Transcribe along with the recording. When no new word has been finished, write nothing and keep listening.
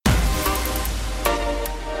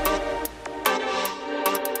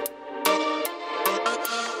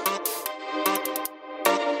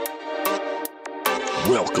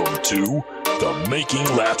to the Making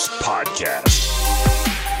Laps Podcast.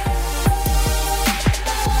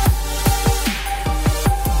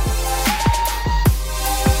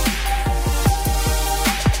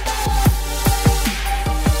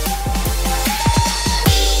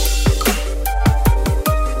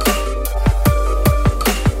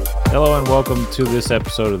 Hello and welcome to this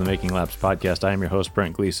episode of the Making Laps Podcast. I am your host,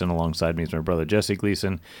 Brent Gleason. Alongside me is my brother, Jesse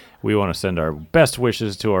Gleason. We want to send our best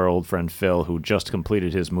wishes to our old friend Phil, who just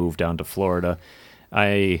completed his move down to Florida.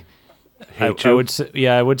 I would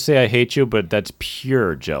say I hate you, but that's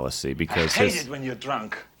pure jealousy because I hate it when you're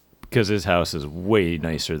drunk. Because his house is way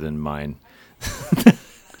nicer than mine.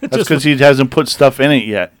 That's because he hasn't put stuff in it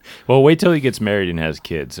yet. Well, wait till he gets married and has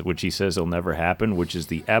kids, which he says will never happen, which is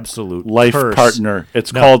the absolute life curse. Partner.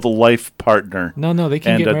 It's called the life partner. No, they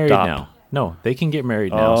can get married now. No, they can get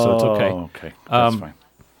married now, so it's okay. Okay, that's fine.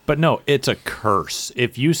 But no, it's a curse.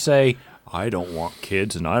 If you say, I don't want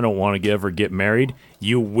kids and I don't want to ever get married,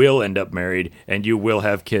 you will end up married and you will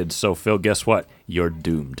have kids. So, Phil, guess what? You're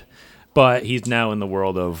doomed. But he's now in the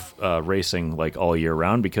world of racing like all year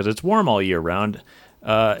round because it's warm all year round.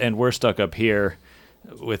 And we're stuck up here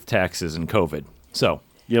with taxes and COVID. So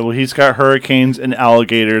yeah, well, he's got hurricanes and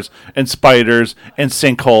alligators and spiders and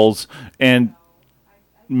sinkholes and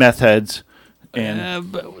meth heads.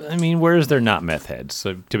 And but, I mean, where is there not meth heads?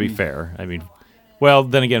 So, to be fair, I mean, well,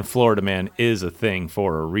 then again, Florida man is a thing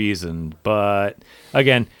for a reason. But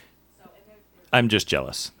again, I'm just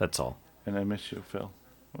jealous. That's all. And I miss you, Phil.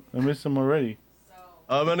 I miss him already.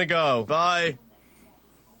 I'm gonna go. Bye.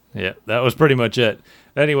 Yeah, that was pretty much it.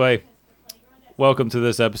 Anyway, welcome to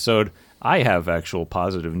this episode. I have actual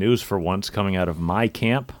positive news for once coming out of my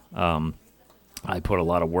camp. I put a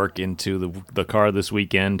lot of work into the car this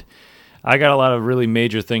weekend. I got a lot of really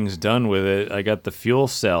major things done with it. I got the fuel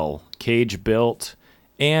cell cage built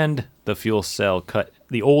and the fuel cell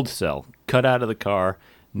the old cell cut out of the car.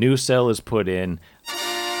 New cell is put in.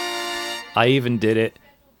 I even did it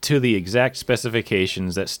to the exact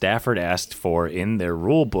specifications that Stafford asked for in their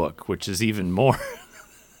rule book, which is even more.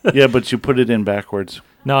 Yeah, but you put it in backwards.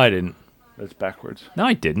 No, I didn't. That's backwards. No,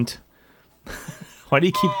 I didn't. Why do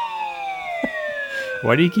you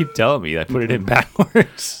keep telling me I put it in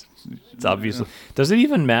backwards? It's obviously. Does it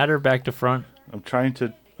even matter back to front? I'm trying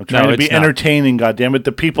to be entertaining, goddammit.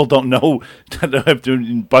 The people don't know that I have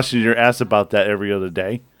to bust your ass about that every other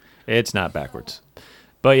day. It's not backwards.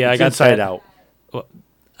 But yeah, it's I got inside out.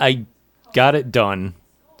 I got it done.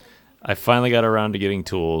 I finally got around to getting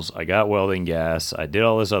tools. I got welding gas. I did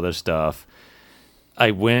all this other stuff. I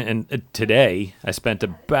went and today I spent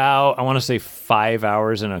about, I want to say 5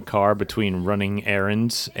 hours in a car between running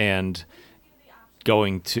errands and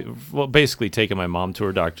going to, well, basically taking my mom to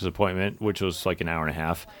her doctor's appointment, which was like an hour and a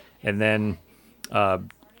half. And then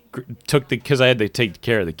because I had to take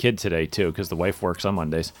care of the kid today too, because the wife works on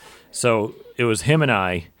Mondays. So it was him and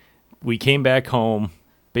I. We came back home,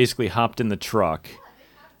 basically hopped in the truck,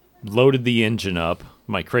 loaded the engine up,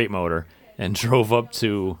 my crate motor, and drove up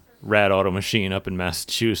to Rad Auto Machine up in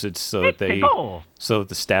Massachusetts so that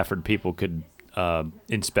the Stafford people could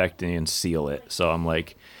inspect and seal it. So I'm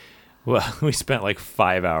like, well, we spent like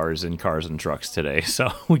 5 hours in cars and trucks today,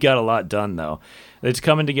 so we got a lot done though. It's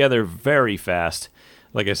coming together very fast.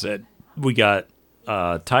 Like I said, we got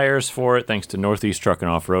tires for it thanks to Northeast Truck and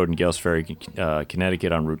Off-Road in Gales Ferry,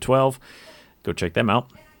 Connecticut on Route 12. Go check them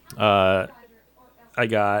out. I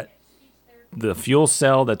got the fuel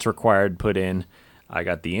cell that's required put in. I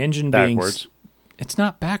got the engine backwards. It's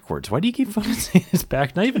not backwards. Why do you keep fucking saying it's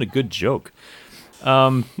back? Not even a good joke.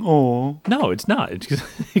 Oh no, it's not.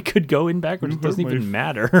 It could go in backwards. It doesn't even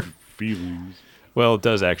matter. Feelings. Well, it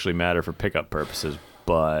does actually matter for pickup purposes,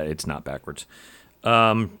 but it's not backwards.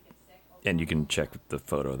 And you can check the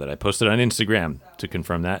photo that I posted on Instagram to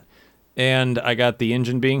confirm that. And I got the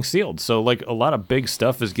engine being sealed. So, like, a lot of big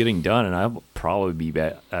stuff is getting done, and I'll probably be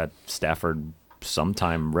at Stafford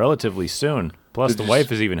sometime relatively soon. Plus, the wife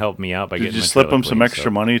has even helped me out by getting my Did you slip trailer him some cleaned,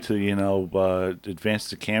 extra money to, advance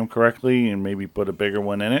the cam correctly and maybe put a bigger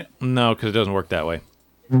one in it? No, because it doesn't work that way.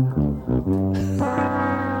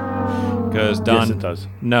 Because Don, yes, it does.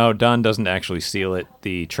 No, Don doesn't actually seal it.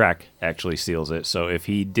 The track actually seals it. So if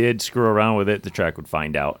he did screw around with it, the track would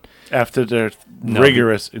find out. After their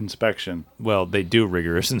rigorous inspection. Well, they do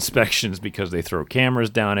rigorous inspections because they throw cameras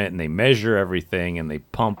down it and they measure everything and they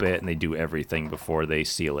pump it and they do everything before they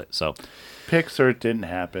seal it. So, Pixar, it didn't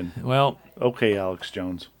happen. Well, okay, Alex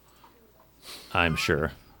Jones. I'm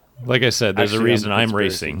sure. Like I said, there's a reason I'm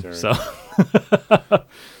racing. So,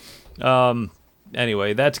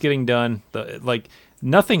 anyway, that's getting done.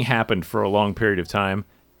 Nothing happened for a long period of time,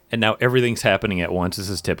 and now everything's happening at once. This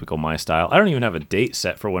is typical my style. I don't even have a date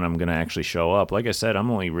set for when I'm going to actually show up. Like I said,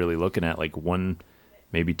 I'm only really looking at like 1,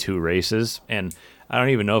 maybe 2 races, and I don't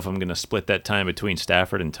even know if I'm going to split that time between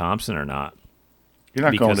Stafford and Thompson or not. You're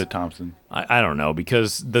not going to Thompson. I don't know,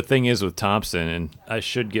 because the thing is with Thompson, and I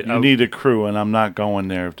should get... You need a crew, and I'm not going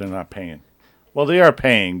there if they're not paying. Well, they are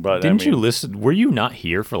paying, but Didn't you listen? Were you not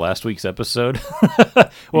here for last week's episode?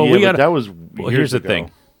 Well, we got that was here's the ago.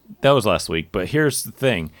 thing. That was last week, but here's the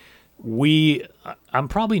thing. I'm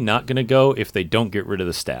probably not going to go if they don't get rid of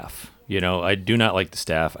the staff. You know, I do not like the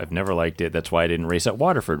staff. I've never liked it. That's why I didn't race at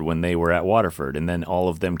Waterford when they were at Waterford. And then all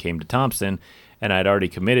of them came to Thompson, and I'd already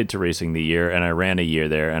committed to racing the year, and I ran a year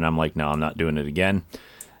there, and I'm like, no, I'm not doing it again.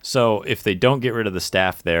 So if they don't get rid of the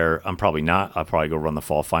staff there, I'm probably not. I'll probably go run the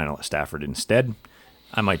fall final at Stafford instead.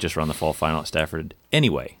 I might just run the fall final at Stafford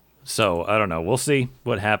anyway. So I don't know. We'll see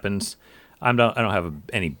what happens. I don't have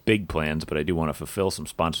any big plans, but I do want to fulfill some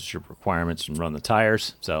sponsorship requirements and run the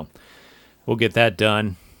tires. So we'll get that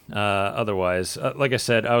done. Otherwise, like I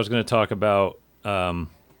said, I was going to talk about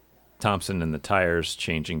Thompson and the tires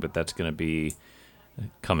changing, but that's going to be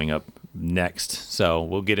coming up next. So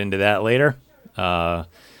we'll get into that later.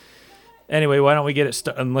 Anyway, why don't we get it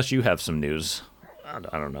unless you have some news. I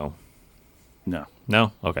don't know.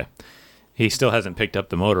 No? Okay. He still hasn't picked up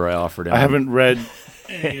the motor I offered him. I haven't read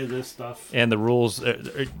any of this stuff. And the rules,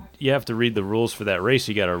 you have to read the rules for that race.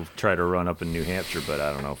 You got to try to run up in New Hampshire, but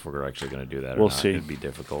I don't know if we're actually going to do that or We'll not. see. It'd be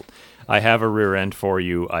difficult. I have a rear end for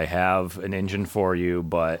you. I have an engine for you,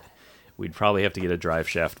 but we'd probably have to get a drive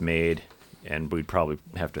shaft made, and we'd probably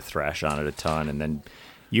have to thrash on it a ton, and then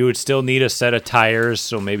you would still need a set of tires,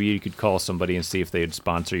 so maybe you could call somebody and see if they'd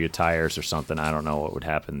sponsor you tires or something. I don't know what would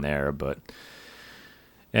happen there, but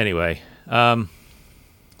anyway,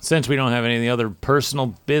 since we don't have any other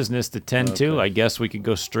personal business to tend to, I guess we could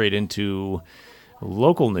go straight into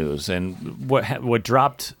local news. And what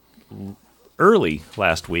dropped early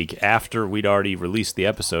last week after we'd already released the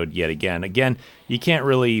episode yet again. Again, you can't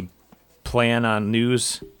really plan on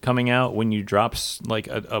news coming out when you drop like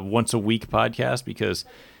a once a week podcast because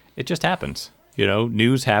it just happens. You know,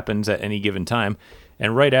 news happens at any given time.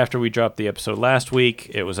 And right after we dropped the episode last week,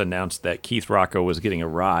 it was announced that Keith Rocco was getting a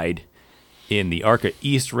ride in the ARCA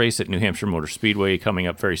East race at New Hampshire Motor Speedway coming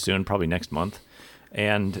up very soon, probably next month.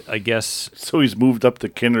 And I guess... So he's moved up to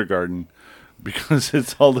kindergarten because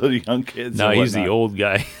it's all the young kids. No, he's the old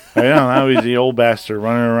guy. I know, now he's the old bastard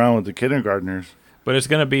running around with the kindergartners. But it's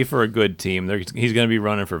going to be for a good team. He's going to be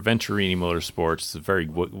running for Venturini Motorsports. It's a very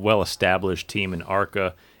well-established team in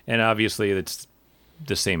ARCA. And obviously, it's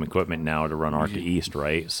the same equipment now to run ARCA East,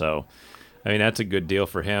 right? So, I mean, that's a good deal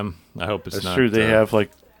for him. I hope it's not... That's true. They have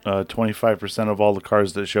like 25% of all the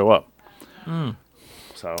cars that show up.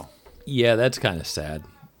 So... Yeah, that's kind of sad.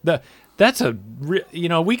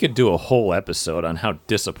 We could do a whole episode on how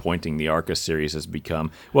disappointing the ARCA series has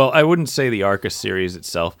become. Well, I wouldn't say the ARCA series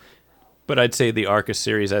itself, but I'd say the ARCA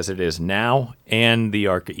series as it is now and the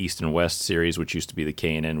ARCA East and West series, which used to be the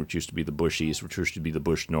K&N, which used to be the Busch East, which used to be the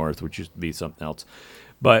Busch North, which used to be something else.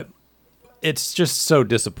 But it's just so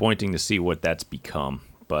disappointing to see what that's become.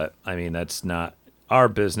 But, I mean, that's not our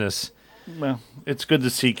business. Well, it's good to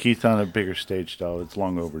see Keith on a bigger stage, though. It's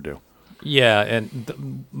long overdue. Yeah,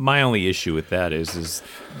 and my only issue with that is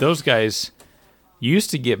those guys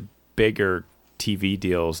used to get bigger TV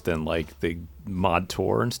deals than like the Mod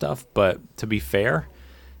Tour and stuff, but to be fair,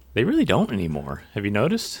 they really don't anymore. Have you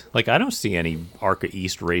noticed? Like, I don't see any ARCA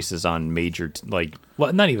East races on major,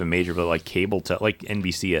 not even major, but like cable, like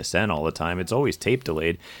NBCSN all the time. It's always tape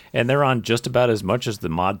delayed, and they're on just about as much as the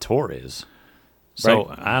Mod Tour is. So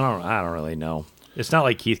Right. I don't really know. It's not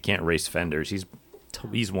like Keith can't race fenders.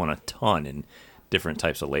 He's won a ton in different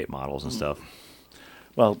types of late models and stuff.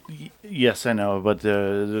 Well, yes, I know, but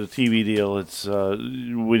the TV deal, it's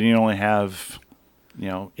when you only have,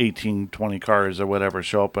 18, 20 cars or whatever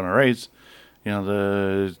show up in a race,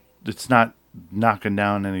 it's not knocking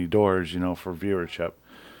down any doors, for viewership.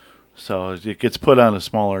 So it gets put on a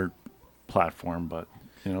smaller platform, but,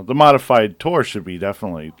 the modified tour should be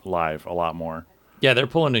definitely live a lot more. Yeah, they're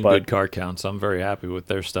pulling in good car counts. I'm very happy with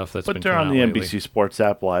their stuff that's been But they're coming on the out NBC lately. Sports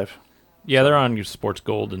app live. Yeah, they're on Sports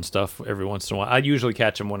Gold and stuff every once in a while. I usually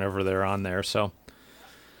catch them whenever they're on there, so...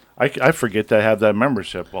 I forget that I have that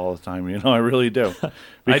membership all the time. I really do. I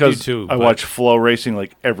Because do too, I but- watch Flow Racing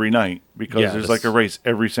like every night because Yeah, there's this- like a race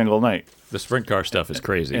every single night. The sprint car stuff is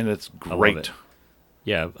crazy. And it's I love great. it.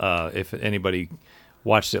 Yeah, if anybody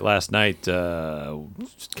watched it last night, Kyle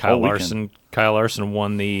weekend. Larson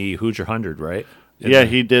won the Hoosier 100, right? Yeah,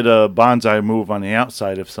 he did a bonsai move on the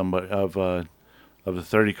outside of the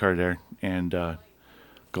 30 car there, and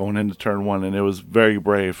going into turn one, and it was very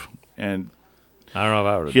brave. And I don't know if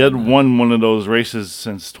I would. he hadn't won one of those races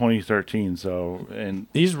since 2013. So, and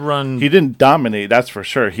He's run. he didn't dominate, that's for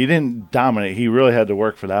sure. He didn't dominate. He really had to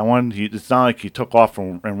work for that one. It's not like he took off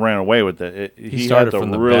and ran away with it. he started had to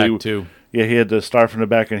from the really, back too. Yeah, he had to start from the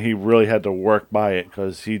back, and he really had to work by it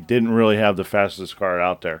because he didn't really have the fastest car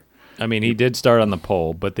out there. I mean, he did start on the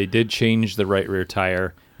pole, but they did change the right rear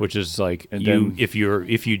tire, which is like And you. then- If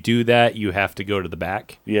you do that, you have to go to the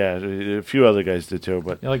back. Yeah, a few other guys did too,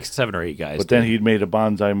 but Like 7 or 8 guys. but then did. he'd made a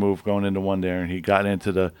bonsai move going into one there, and he got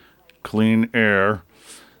into the clean air.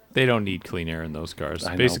 They don't need clean air in those cars.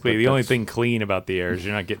 I know, Basically, but the only that's- thing clean about the air is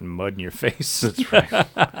you're not getting mud in your face. That's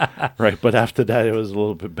right. Right, but after that, it was a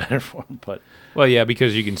little bit better for him. But Well, yeah,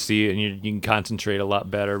 because you can see it and you can concentrate a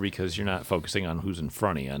lot better because you're not focusing on who's in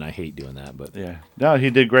front of you, and I hate doing that. But yeah, no, he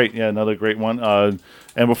did great. Yeah, another great one.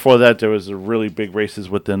 And before that, there was a really big races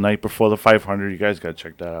with the night before the 500. You guys got to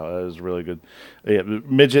check that out. That was really good. Yeah, the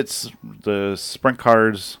midgets, the sprint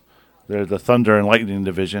cars. They're the Thunder and Lightning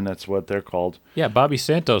division. That's what they're called. yeah, Bobby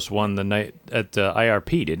Santos won the night at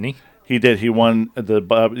IRP, didn't he? He did. He won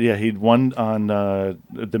he'd won on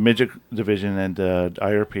the midget division and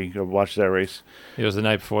IRP. I watched that race. It was the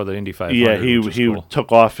night before the Indy 500. Yeah, he which was cool.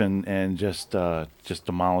 took off and just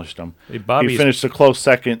demolished them. Hey, Bobby's- He finished a close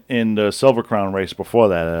second in the Silver Crown race before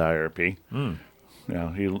that at IRP. Hmm.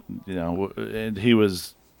 And he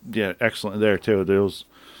was excellent there too.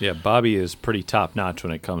 Yeah, Bobby is pretty top notch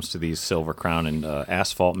when it comes to these Silver Crown and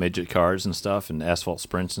asphalt midget cars and stuff, and asphalt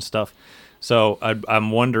sprints and stuff. So I'm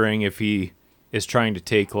wondering if he is trying to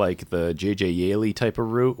take like the J.J. Yaley type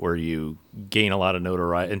of route, where you gain a lot of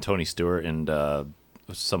notoriety, and Tony Stewart and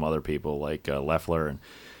some other people like Leffler, and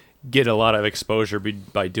get a lot of exposure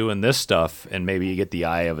by doing this stuff, and maybe you get the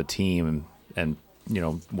eye of a team and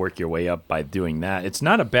work your way up by doing that. It's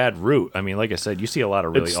not a bad route. I mean, like I said, you see a lot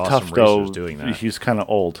of really It's awesome tough racers though. doing that. He's kind of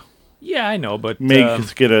old. Yeah, I know, but He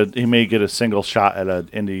may get a single shot at an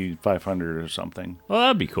Indy 500 or something, well,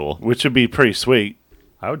 that'd be cool. which would be pretty sweet.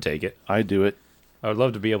 I would take it. I do it. I would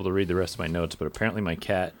love to be able to read the rest of my notes, but apparently my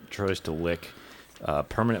cat tries to lick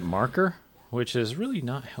permanent marker, which is really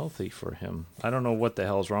not healthy for him. I don't know what the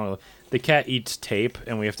hell's wrong with him. The cat eats tape,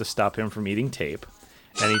 and we have to stop him from eating tape.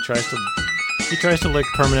 And he tries to lick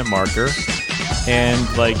permanent marker,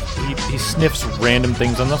 and like he sniffs random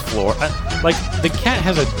things on the floor. Like the cat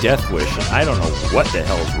has a death wish, and I don't know what the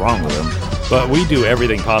hell is wrong with him. But we do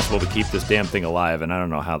everything possible to keep this damn thing alive, and I don't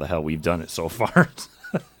know how the hell we've done it so far.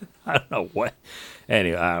 I don't know what.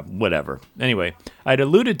 Anyway, whatever. Anyway, I'd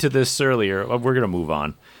alluded to this earlier. We're going to move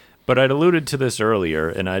on. But I'd alluded to this earlier,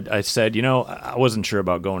 and I said, I wasn't sure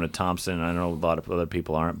about going to Thompson. I know a lot of other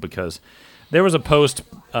people aren't, because there was a post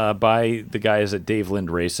by the guys at Dave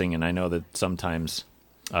Lind Racing, and I know that sometimes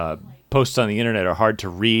posts on the internet are hard to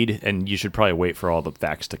read, and you should probably wait for all the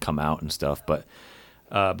facts to come out and stuff, but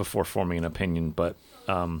before forming an opinion. But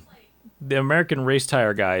the American Race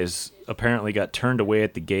Tire guys apparently got turned away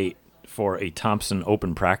at the gate for a Thompson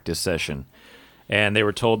open practice session, and they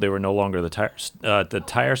were told they were no longer the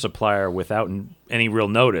tire supplier without any real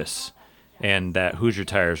notice, and that Hoosier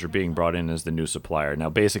Tires are being brought in as the new supplier. Now,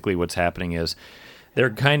 basically what's happening is they're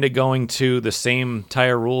kind of going to the same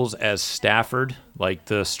tire rules as Stafford. Like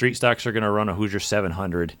the street stocks are going to run a Hoosier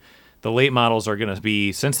 700. The late models are going to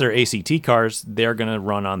be, since they're ACT cars, they're going to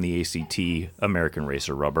run on the ACT American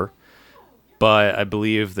Racer rubber. But I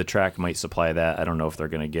believe the track might supply that. I don't know if they're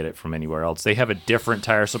going to get it from anywhere else. They have a different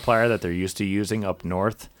tire supplier that they're used to using up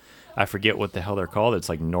north. I forget what the hell they're called. It's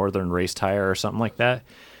like Northern Race Tire or something like that.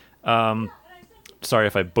 Sorry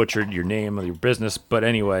if I butchered your name or your business, but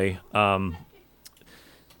anyway,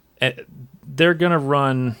 they're going to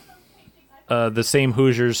run the same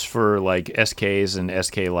Hoosiers for like SKs and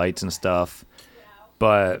SK lights and stuff,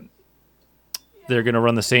 but they're going to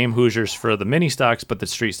run the same Hoosiers for the mini stocks, but the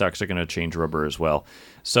street stocks are going to change rubber as well.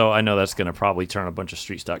 So I know that's going to probably turn a bunch of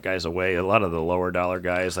street stock guys away. A lot of the lower dollar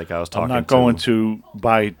guys, like I was talking to. I'm not going to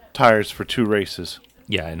buy tires for 2 races.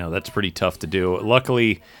 Yeah, I know. That's pretty tough to do.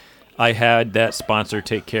 Luckily, I had that sponsor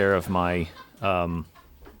take care of my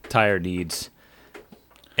tire needs,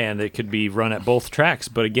 and it could be run at both tracks.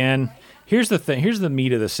 But again, here's the thing. Here's the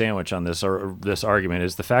meat of the sandwich on this, or this argument,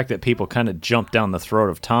 is the fact that people kind of jump down the throat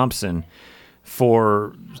of Thompson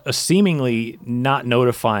for seemingly not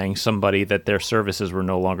notifying somebody that their services were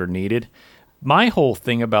no longer needed. My whole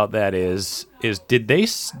thing about that is did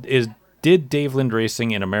Dave Lind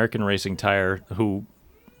Racing and American Racing Tire, who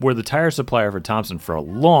were the tire supplier for Thompson for a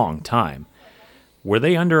long time, were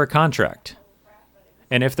they under a contract?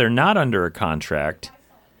 And if they're not under a contract,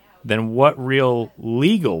 then what real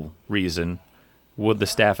legal reason would the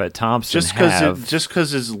staff at Thompson Just have? just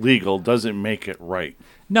because it's legal doesn't make it right.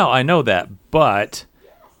 No, I know that, but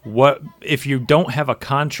what if you don't have a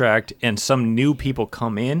contract and some new people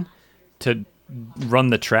come in to run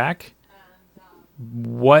the track?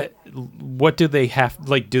 What do they have?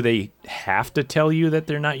 Like, do they have to tell you that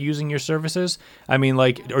they're not using your services? I mean,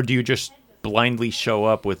 like, or do you just blindly show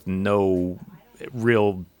up with no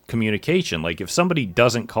real communication? Like, if somebody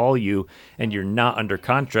doesn't call you and you're not under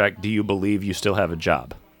contract, do you believe you still have a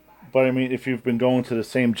job? But I mean, if you've been going to the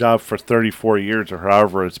same job for 34 years or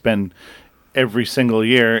however it's been every single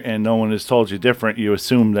year and no one has told you different, you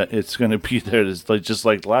assume that it's going to be there just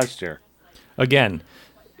like last year. Again,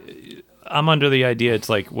 I'm under the idea it's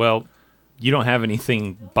like, well, you don't have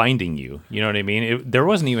anything binding you. You know what I mean? There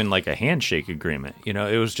wasn't even like a handshake agreement. You know,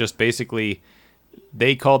 it was just basically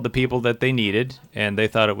they called the people that they needed and they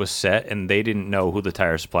thought it was set and they didn't know who the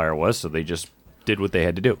tire supplier was, so they just did what they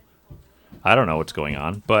had to do. I don't know what's going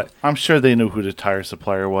on, but I'm sure they knew who the tire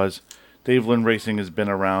supplier was. Dave Lynn Racing has been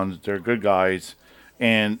around. They're good guys.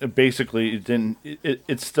 And basically,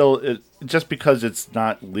 it's still just because it's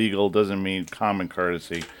not legal doesn't mean common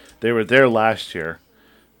courtesy. They were there last year,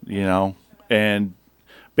 you know, and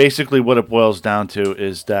basically what it boils down to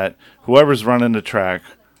is that whoever's running the track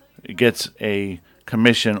gets a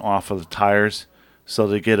commission off of the tires, so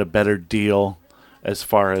they get a better deal as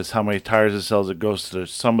far as how many tires it sells. It goes to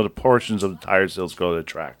some of the portions of the tire sales go to the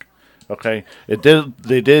track. Okay, they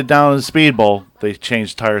did it down in the Speed Bowl. They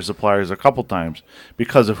changed tire suppliers a couple times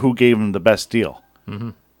because of who gave them the best deal. Mm-hmm.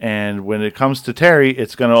 And when it comes to Terry,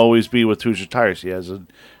 it's going to always be with Hoosier Tires. He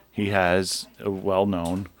has a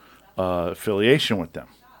well-known affiliation with them.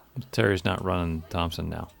 Terry's not running Thompson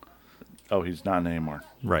now. Oh, he's not anymore.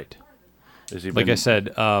 Right. Is he? Like I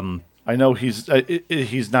said, I know he's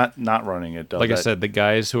not running it. Though. Like I said, the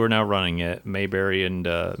guys who are now running it, Mayberry and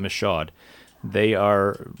Michaud, they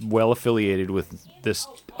are well affiliated with this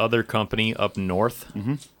other company up north,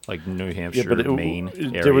 like New Hampshire, Maine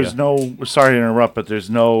area. There was no. Sorry to interrupt, but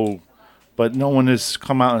but no one has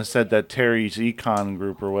come out and said that Terry's Econ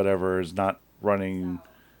Group or whatever is not running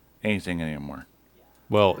anything anymore.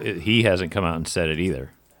 Well, he hasn't come out and said it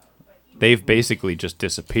either. They've basically just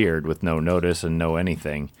disappeared with no notice and no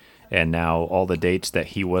anything, and now all the dates that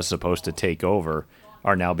he was supposed to take over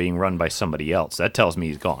are now being run by somebody else. That tells me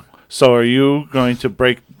he's gone. So are you going to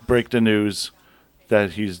break the news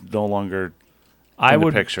that he's no longer in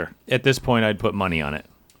the picture? At this point, I'd put money on it.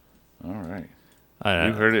 All right.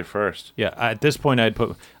 You heard it first. Yeah, at this point, I'd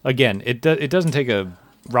put... Again, it doesn't take a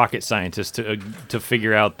rocket scientist to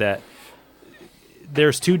figure out that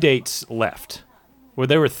there's 2 dates left. Well,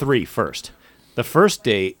 there were 3 first. The first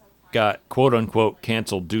date got quote-unquote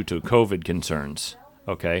canceled due to COVID concerns,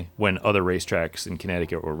 okay, when other racetracks in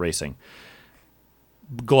Connecticut were racing.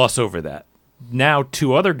 Gloss over that. Now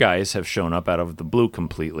 2 other guys have shown up out of the blue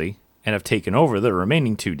completely and have taken over the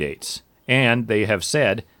remaining 2 dates. And they have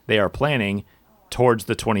said they are planning towards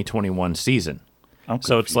the 2021 season.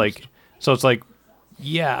 So it's like,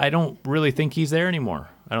 yeah, I don't really think he's there anymore.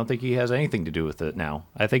 I don't think he has anything to do with it now.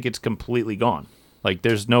 I think it's completely gone. Like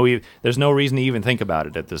there's no reason to even think about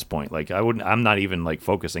it at this point. Like I'm not even like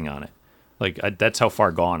focusing on it. Like that's how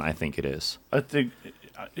far gone I think it is. I think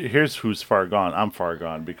here's who's far gone. I'm far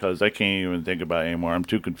gone because I can't even think about it anymore. I'm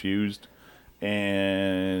too confused,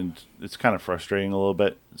 and it's kind of frustrating a little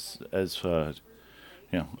bit. As you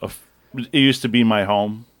know, it used to be my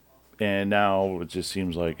home, and now it just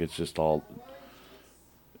seems like it's just all.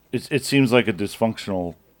 It seems like a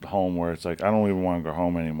dysfunctional home where it's like I don't even want to go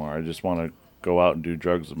home anymore. I just want to go out and do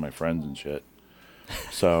drugs with my friends and shit.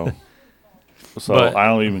 So but, I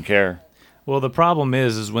don't even care. Well, the problem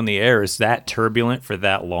is when the air is that turbulent for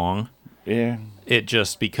that long, yeah, it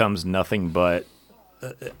just becomes nothing but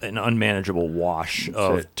an unmanageable wash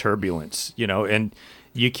of turbulence, you know, and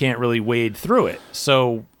you can't really wade through it.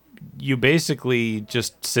 So you basically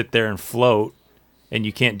just sit there and float, and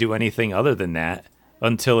you can't do anything other than that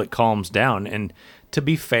until it calms down. And to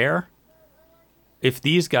be fair, if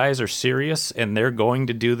these guys are serious and they're going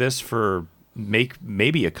to do this for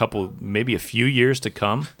maybe a few years to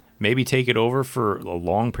come, maybe take it over for a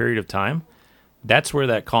long period of time, that's where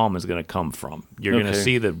that calm is going to come from. You're going to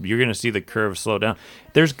see the curve slow down.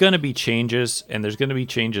 There's going to be changes, and there's going to be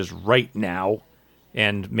changes right now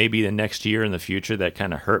and maybe the next year in the future that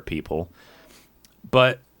kind of hurt people.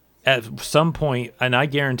 But at some point, and I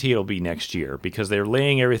guarantee it'll be next year because they're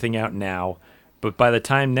laying everything out now, but by the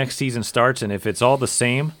time next season starts, and if it's all the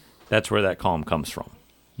same, that's where that calm comes from.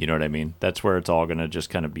 You know what I mean? That's where it's all going to just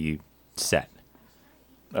kind of be set.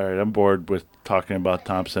 All right, I'm bored with talking about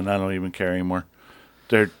Thompson. I don't even care anymore.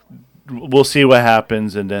 They're we'll see what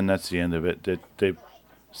happens, and then that's the end of it. They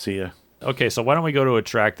see ya. Okay, so why don't we go to a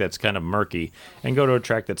track that's kind of murky and go to a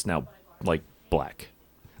track that's now, like, black.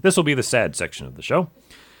 This will be the sad section of the show.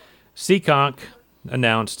 Seekonk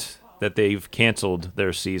announced that they've canceled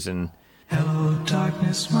their season. Hello,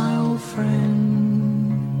 darkness, my old friend.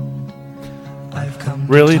 I've come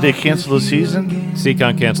Really? They canceled the season?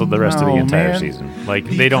 Seekonk canceled the rest of the Oh, entire man. season. Like,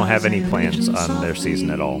 they don't have any plans on their season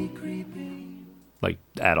at all. Like,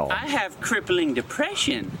 at all. I have crippling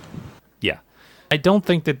depression. Yeah. I don't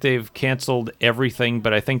think that they've canceled everything,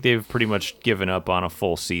 but I think they've pretty much given up on a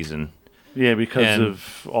full season. Yeah, because And-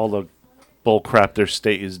 of all the bull crap their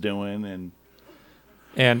state is doing,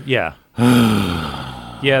 and yeah.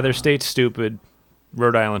 Yeah, their state's stupid.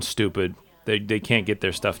 Rhode Island's stupid. They can't get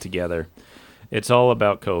their stuff together. It's all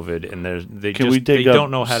about COVID, and they can we just they dig up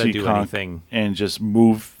don't know how to do Seekonk anything. and just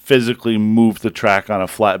physically move the track on a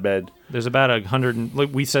flatbed? There's about 100. Like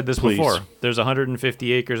we said this Please. before. There's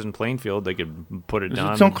 150 acres in Plainfield. They could put it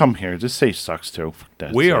down. Don't come here. Just say sucks too. for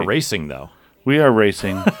God's We are sake. racing though. We are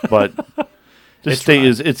racing, but this It's state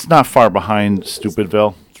right. it's not far behind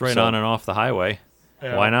Stupidville. It's right So- on and off the highway.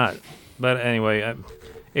 Why not? But anyway,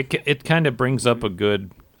 it kind of brings up a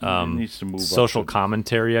good It needs to move up social to-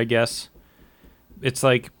 commentary, I guess. It's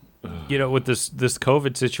like, with this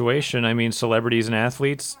COVID situation, I mean, celebrities and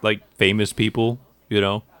athletes, like famous people,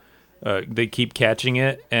 they keep catching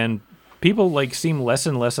it, and people like seem less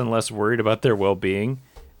and less and less worried about their well-being,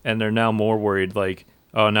 and they're now more worried, like,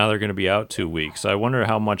 oh, now they're going to be out 2 weeks. I wonder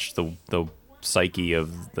how much the psyche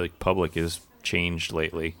of the public has changed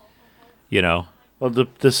lately. Well,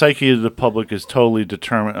 the psyche of the public is totally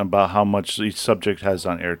determined about how much each subject has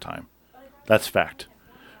on airtime. That's fact.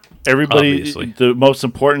 Everybody, Obviously. the most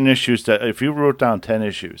important issues that if you wrote down 10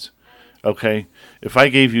 issues, okay, if I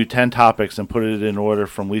gave you 10 topics and put it in order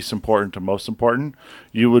from least important to most important,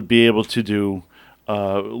 you would be able to do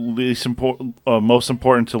most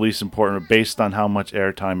important to least important based on how much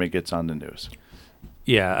airtime it gets on the news.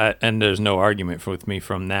 Yeah, and there's no argument with me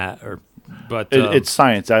from that. But It's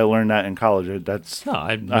science. I learned that in college. That's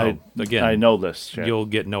no, again, I know this. Shit. You'll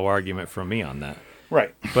get no argument from me on that.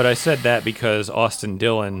 Right. But I said that because Austin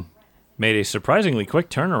Dillon made a surprisingly quick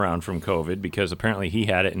turnaround from COVID because apparently he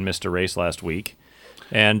had it and missed a race last week.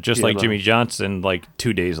 And just like but- Jimmy Johnson, like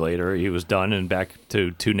 2 days later, he was done and back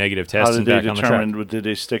to 2 negative How tests did and they back on the track. determine? Did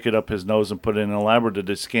they stick it up his nose and put it in a lab, or did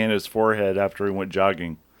they scan his forehead after he went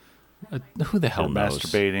jogging, Who the or hell knows?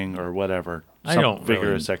 masturbating, or whatever? I Some don't really-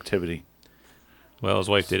 vigorous activity. Well, his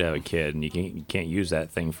wife did have a kid, and you can't use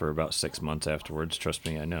that thing for about 6 months afterwards. Trust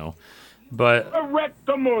me, I know. But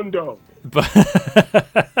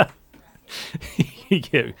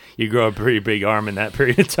you grow a pretty big arm in that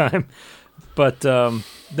period of time. But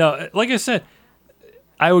no, like I said,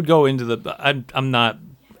 I would go into I'm not.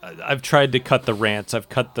 I've tried to cut the rants. I've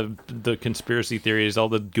cut the conspiracy theories, all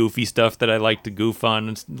the goofy stuff that I like to goof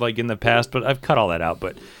on, like in the past. But I've cut all that out.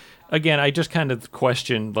 But again, I just kind of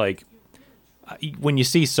question, like, when you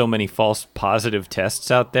see so many false positive tests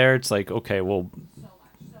out there, it's like, okay, well,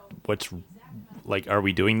 are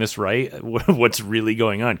we doing this right? What's really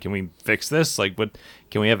going on? Can we fix this? Like,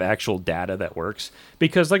 can we have actual data that works?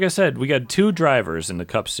 Because, like I said, we got 2 drivers in the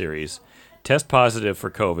Cup Series test positive for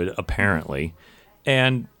COVID, apparently.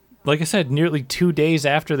 And like I said, nearly 2 days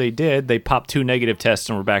after they did, they popped 2 negative tests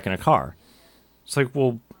and were back in a car. It's like,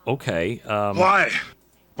 well, okay. Why?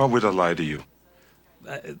 Why would I lie to you?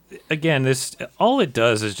 Again, this all it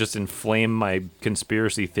does is just inflame my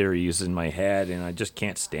conspiracy theories in my head, and I just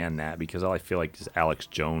can't stand that because all I feel like is Alex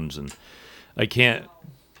Jones, and I can't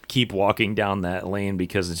keep walking down that lane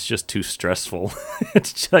because it's just too stressful.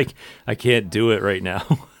 It's just like I can't do it right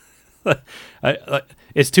now.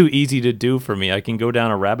 It's too easy to do for me. I can go down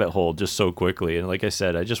a rabbit hole just so quickly, and like I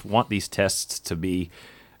said, I just want these tests to be.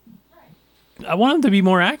 I want them to be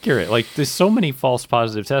more accurate. Like, there's so many false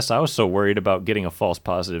positive tests. I was so worried about getting a false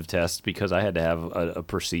positive test because I had to have a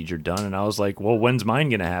procedure done. And I was like, well, when's mine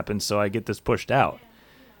going to happen so I get this pushed out?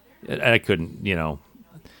 And I couldn't,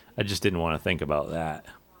 I just didn't want to think about that.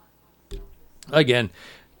 Again,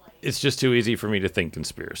 it's just too easy for me to think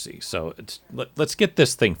conspiracy. So let's get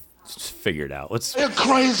this thing figured out. You're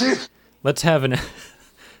crazy. Let's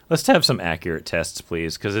have some accurate tests,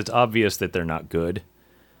 please, because it's obvious that they're not good.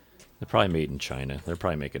 They're probably made in China. They're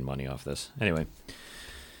probably making money off this. Anyway.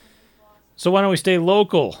 So why don't we stay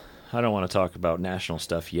local? I don't want to talk about national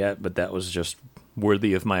stuff yet, but that was just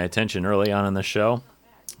worthy of my attention early on in the show.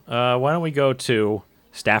 Why don't we go to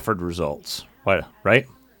Stafford results? What, right?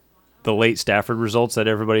 The late Stafford results that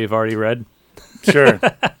everybody have already read? Sure.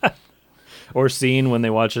 Or seen when they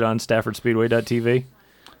watch it on StaffordSpeedway.tv?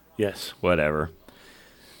 Yes. Whatever.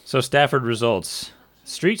 So Stafford results.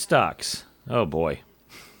 Street stocks. Oh, boy.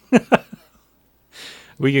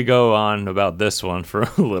 We could go on about this one for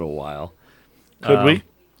a little while. Could we?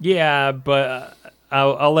 Yeah, but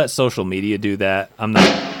I'll let social media do that. I'm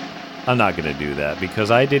not going to do that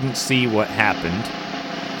because I didn't see what happened.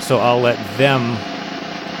 So I'll let them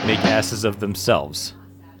make asses of themselves.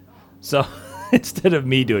 So instead of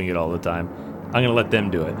me doing it all the time, I'm going to let them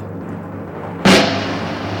do it.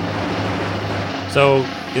 So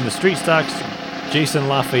in the street stocks, Jason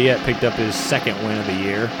Lafayette picked up his second win of the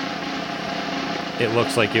year. It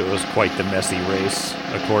looks like it was quite the messy race,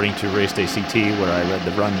 according to Race Day CT, where I read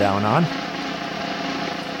the rundown on.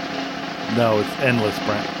 No, it's endless,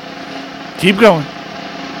 Brent. Keep going.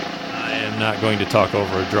 I am not going to talk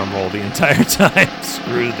over a drum roll the entire time.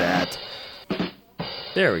 Screw that.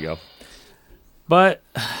 There we go. But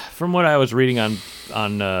from what I was reading on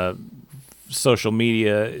social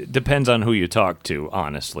media, it depends on who you talk to,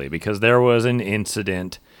 honestly, because there was an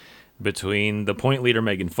incident between the point leader,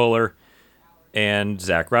 Megan Fuller, and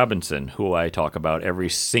Zach Robinson, who I talk about every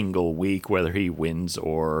single week, whether he wins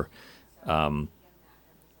or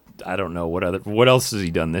I don't know what else has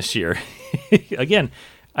he done this year. Again,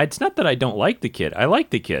 it's not that I don't like the kid. I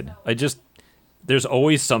like the kid. There's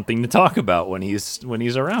always something to talk about when he's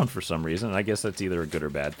around for some reason. I guess that's either a good or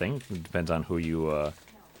bad thing. It depends on who you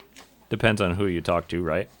talk to,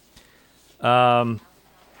 right? But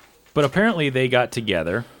apparently they got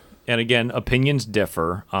together, and again, opinions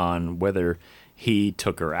differ on whether he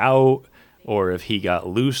took her out or if he got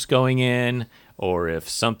loose going in or if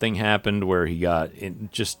something happened where he got in,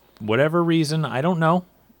 just whatever reason. I don't know.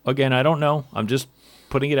 Again, I don't know. I'm just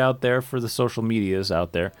putting it out there for the social medias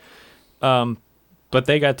out there. But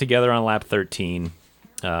they got together on lap 13.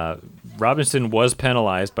 Robinson was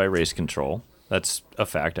penalized by race control. That's a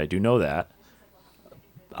fact. I do know that.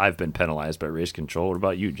 I've been penalized by race control. What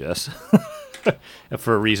about you, Jess?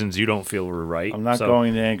 For reasons you don't feel were right. I'm not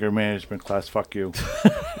going to anger management class. Fuck you.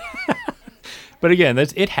 But again,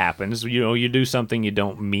 it happens. You know, you do something you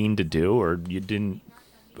don't mean to do, or you didn't,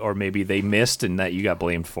 or maybe they missed and that you got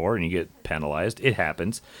blamed for, and you get penalized. It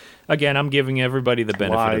happens. Again, I'm giving everybody the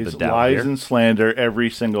benefit of the doubt. Lies here. and slander,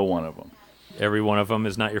 every single one of them. Every one of them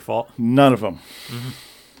is not your fault? None of them.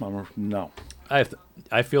 Mm-hmm. No.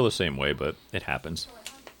 I feel the same way, but it happens.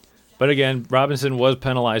 But again, Robinson was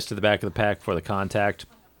penalized to the back of the pack for the contact.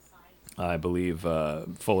 I believe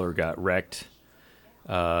Fuller got wrecked.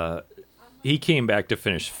 He came back to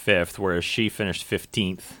finish 5th, whereas she finished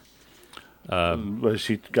 15th. Was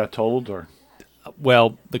she got totaled or?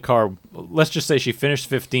 Well, the car, let's just say she finished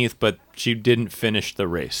 15th, but she didn't finish the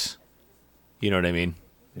race. You know what I mean?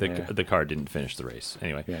 The car didn't finish the race.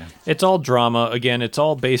 Anyway, It's all drama. Again, it's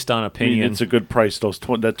all based on opinion. It's a good price. That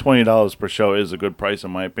 $20 per show is a good price,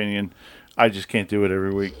 in my opinion. I just can't do it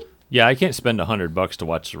every week. Yeah, I can't spend $100 to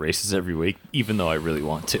watch the races every week, even though I really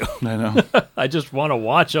want to. I know. I just want to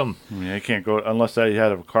watch them. I mean, I can't go unless I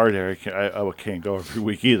had a car there. I can't go every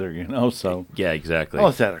week either. You know, so yeah, exactly.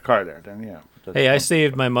 Unless I had a car there, then yeah. Hey, I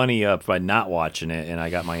saved my money up by not watching it, and I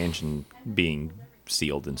got my engine being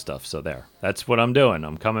sealed and stuff. So there, that's what I'm doing.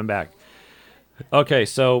 I'm coming back. Okay,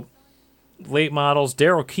 so late models.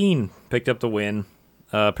 Daryl Keene picked up the win.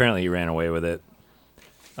 Apparently, he ran away with it.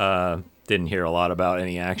 Didn't hear a lot about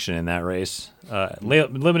any action in that race.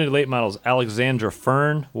 Limited late models. Alexandra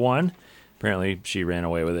Fern won. Apparently, she ran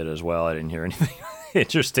away with it as well. I didn't hear anything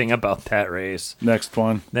interesting about that race. Next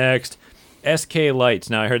one. Next. SK Lights.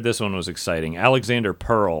 Now, I heard this one was exciting. Alexander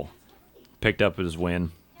Pearl picked up his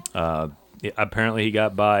win. Apparently, he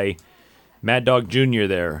got by Mad Dog Jr.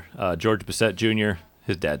 there. George Bissett Jr.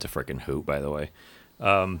 His dad's a freaking hoot, by the way.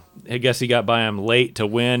 I guess he got by him late to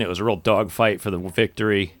win. It was a real dogfight for the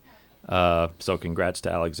victory. So congrats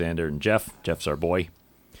to Alexander and Jeff. Jeff's our boy.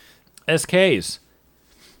 SKs.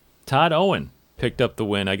 Todd Owen picked up the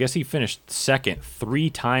win. I guess he finished second 3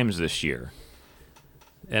 times this year.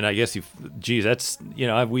 And I guess that's,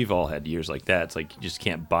 we've all had years like that. It's like you just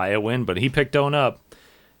can't buy a win, but he picked Owen up.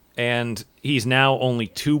 And he's now only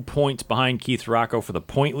 2 points behind Keith Rocco for the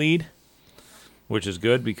point lead, which is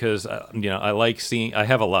good because, I like seeing, I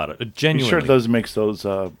have a lot of, genuinely. He sure does makes those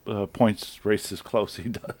points races close. He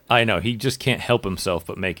does. I know. He just can't help himself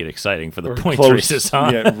but make it exciting for the points races, huh?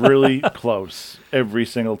 Yeah, really close every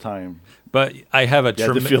single time. But I have a had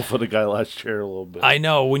to feel for the guy last year a little bit. I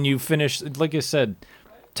know. When you finish, like I said,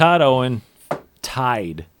 Todd Owen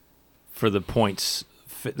tied for the points,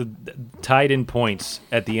 tied in points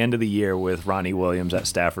at the end of the year with Ronnie Williams at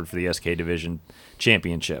Stafford for the SK Division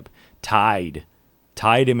Championship. Tied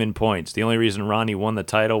him in points. The only reason Ronnie won the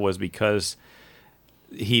title was because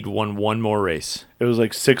he'd won one more race. It was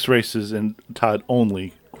like 6 races and Todd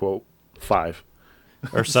only quote 5.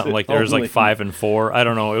 or something like there was like Only. 5 and 4. I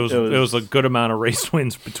don't know. It It was was- a good amount of race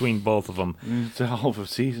wins between both of them. It's a hell of a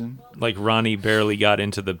season. Like Ronnie barely got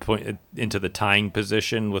into the tying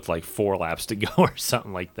position with like 4 laps to go or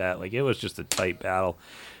something like that. Like it was just a tight battle.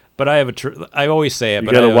 But I have I always say it. You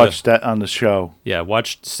but got I to have watch that on the show. Yeah,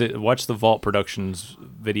 watch the Vault Productions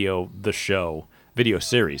video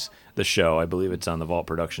series, The Show. I believe it's on the Vault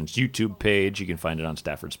Productions YouTube page. You can find it on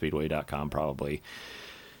StaffordSpeedway.com probably.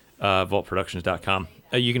 VaultProductions.com.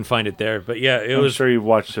 You can find it there. But yeah, I'm sure you've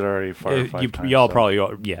watched it already 5 times. y'all so probably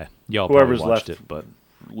Whoever's watched left. it. But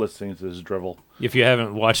listening to this drivel. if you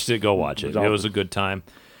haven't watched it, go watch it. It was a good time.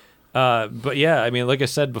 But yeah, I mean, like I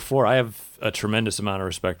said before, I have a tremendous amount of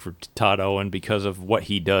respect for Todd Owen because of what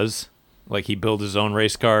he does. Like he builds his own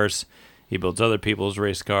race cars, he builds other people's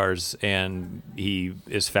race cars, and he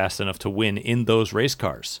is fast enough to win in those race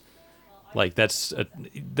cars. Like that's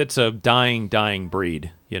a dying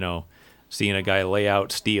breed, you know. Seeing a guy lay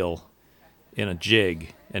out steel in a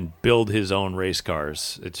jig and build his own race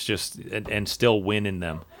cars, it's just and still win in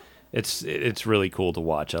them. It's really cool to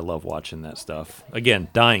watch. I love watching that stuff. Again,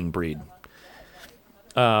 dying breed.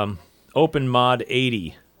 Open Mod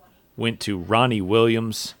 80 went to Ronnie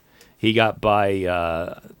Williams. He got by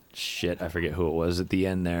I forget who it was at the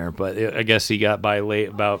end there, but I guess he got by late,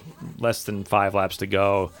 about less than 5 laps to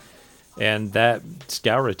go. And that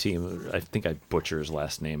Scoura team, I think I butcher his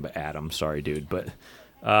last name, but Adam, sorry, dude, but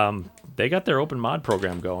they got their open mod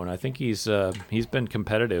program going. I think he's been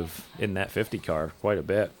competitive in that 50 car quite a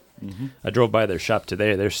bit. Mm-hmm. I drove by their shop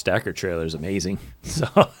today. Their stacker trailer is amazing. So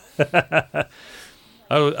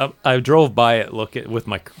I drove by it with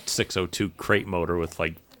my 602 crate motor with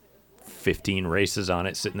like 15 races on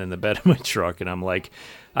it sitting in the bed of my truck, and I'm like,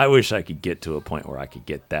 I wish I could get to a point where I could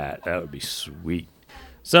get that. That would be sweet.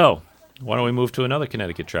 So why don't we move to another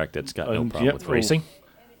Connecticut track that's got no problem with racing?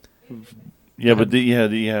 Yeah, but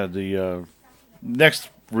the next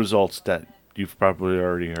results that you've probably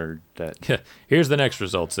already heard that Here's the next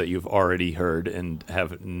results that you've already heard and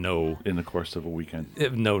have no in the course of a weekend.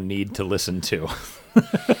 need to listen to.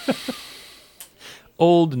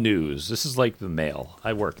 Old news. This is like the mail.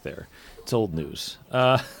 I work there. It's old news.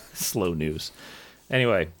 Slow news.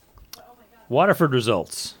 Anyway, Waterford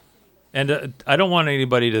results. And I don't want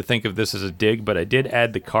anybody to think of this as a dig, but I did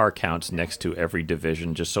add the car counts next to every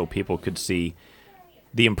division just so people could see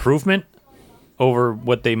the improvement over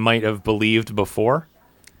what they might have believed before.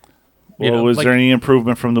 Well, was there any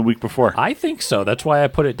improvement from the week before? I think so. That's why I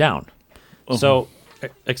put it down. So,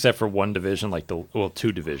 except for one division,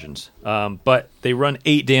 two divisions. But they run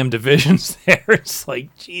 8 damn divisions there. It's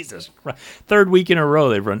like, Jesus Christ. 3rd week in a row,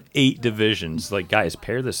 they've run 8 divisions. Like, guys,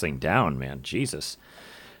 pare this thing down, man. Jesus.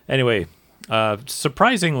 Anyway,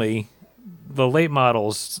 surprisingly, the late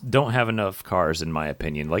models don't have enough cars, in my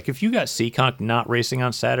opinion. Like, if you got Seekonk not racing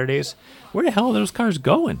on Saturdays, where the hell are those cars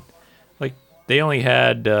going? Like, they only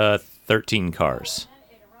had 13 cars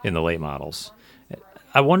in the late models.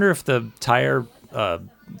 I wonder if the fire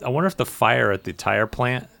at the tire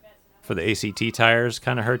plant for the ACT tires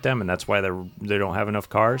kind of hurt them, and that's why they don't have enough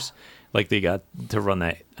cars. Like, they got to run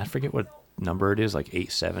that, I forget what number it is, like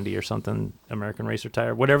 870 or something, American Racer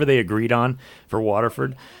tire, whatever they agreed on for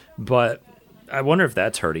Waterford. But I wonder if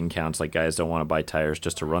that's hurting counts. Like, guys don't want to buy tires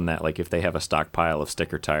just to run that. Like, if they have a stockpile of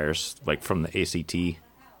sticker tires, like from the ACT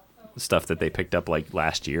stuff that they picked up like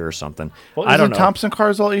last year or something. Well, I don't know. Thompson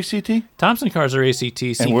cars all ACT? Thompson cars are ACT.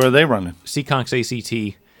 And where are they running? Seakonk's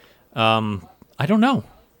ACT. I don't know.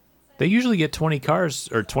 They usually get 20 cars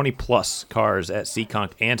or 20 plus cars at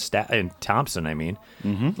Seakonk and Thompson. I mean,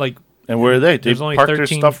 like. And where are they? They There's only park 13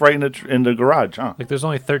 their stuff right in the garage, huh? Like, there's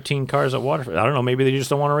only 13 cars at Waterford. I don't know. Maybe they just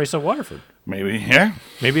don't want to race at Waterford. Maybe, yeah.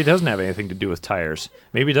 Maybe it doesn't have anything to do with tires.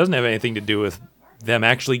 Maybe it doesn't have anything to do with them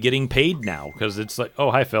actually getting paid now, because it's like,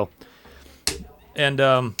 oh, hi, Phil. And,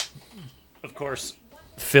 of course,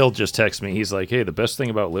 Phil just texted me. He's like, hey, the best thing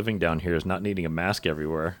about living down here is not needing a mask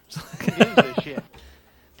everywhere.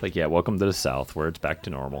 Like, yeah, welcome to the South, where it's back to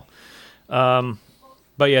normal.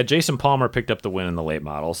 But yeah, Jason Palmer picked up the win in the late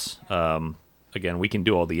models. Again, we can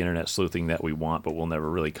do all the internet sleuthing that we want, but we'll never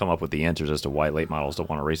really come up with the answers as to why late models don't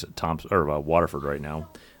want to race at Thompson or Waterford right now.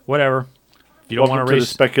 Whatever. If you don't want Welcome to to the race,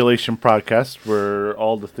 speculation podcast, where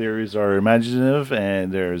all the theories are imaginative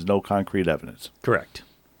and there is no concrete evidence. correct.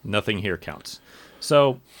 Nothing here counts.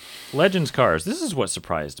 So, Legends cars. This is what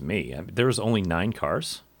surprised me. I mean, there was only 9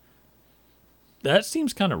 cars. That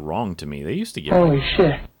seems kind of wrong to me. They used to get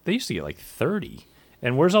They used to get like 30.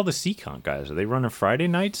 And where's all the Seakonk guys? Are they running Friday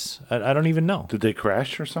nights? I don't even know. Did they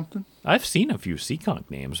crash or something? I've seen a few Seakonk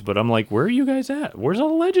names, but I'm like, where are you guys at? Where's all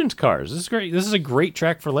the Legends cars? This is great. This is a great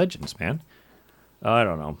track for Legends, man. I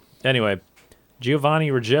don't know. Anyway,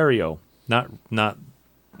 Giovanni Ruggiero, not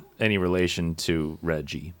any relation to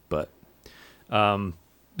Reggie, but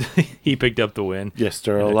he picked up the win. Yes,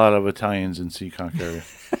 there are a lot of Italians in Seekonk area.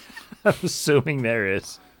 I'm assuming there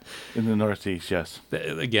is. In the Northeast, yes.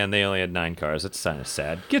 Again, they only had 9 cars. That's kind of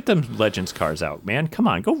sad. Get them Legends cars out, man. Come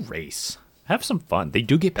on, go race. Have some fun. They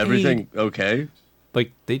do get paid. Everything okay?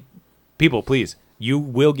 Like, people, please. You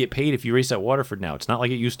will get paid if you race at Waterford now. It's not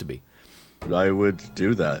like it used to be. I would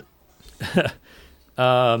do that.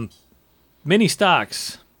 Mini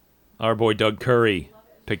stocks. Our boy Doug Curry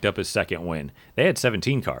picked up his second win. They had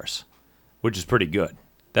 17 cars, which is pretty good.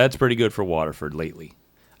 That's pretty good for Waterford lately.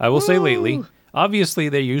 I will say lately. Obviously,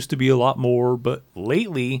 there used to be a lot more, but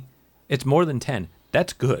lately, it's more than 10.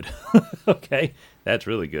 That's good. Okay? That's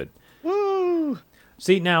really good. Woo!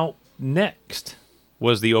 See, now, next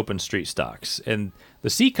was the open street stocks, and the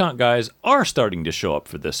Seekonk guys are starting to show up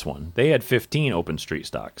for this one. They had 15 open street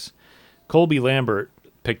stocks. Colby Lambert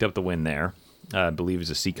picked up the win there. I believe he's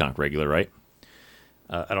a Seekonk regular, right?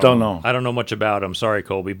 I don't know. I don't know much about him. Sorry,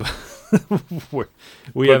 Colby, but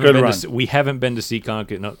we haven't been to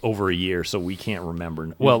Seekonk in over a year, so we can't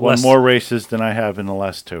remember. Well, won more races than I have in the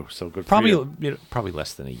last 2, so good. Probably, for you. Probably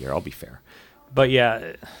less than a year. I'll be fair, but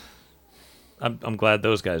yeah, I'm glad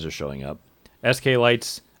those guys are showing up. SK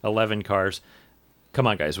Lights, 11 cars. Come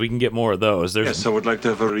on, guys, we can get more of those. Yes, I would like to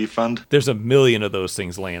have a refund. There's a million of those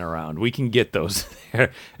things laying around. We can get those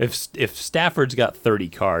there. If Stafford's got 30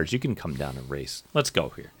 cars, you can come down and race. Let's go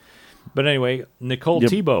here. But anyway, Nicole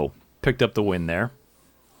Thibault picked up the win there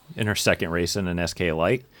in her second race in an SK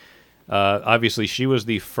Light. Obviously, she was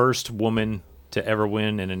the first woman to ever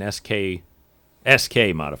win in an SK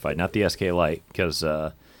modified, not the SK Light, because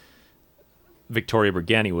Victoria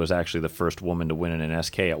Bergani was actually the first woman to win in an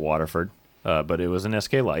SK at Waterford. But it was an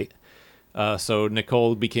SK Light. So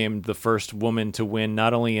Nicole became the first woman to win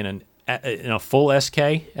not only in a full SK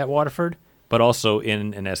at Waterford, but also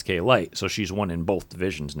in an SK Light. So she's won in both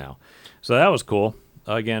divisions now. So that was cool.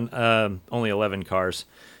 Again, only 11 cars.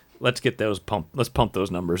 Let's get those pumped. Let's pump those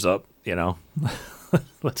numbers up, you know.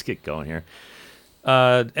 Let's get going here.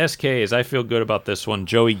 SKs, I feel good about this one.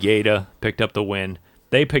 Joey Gaeta picked up the win.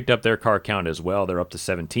 They picked up their car count as well. They're up to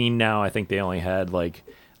 17 now. I think they only had like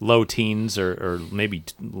low teens or maybe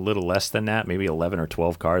a little less than that, maybe 11 or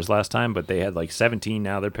 12 cars last time, but they had like 17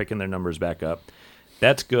 now. They're picking their numbers back up.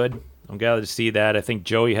 That's good. I'm glad to see that. I think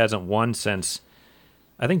Joey hasn't won since,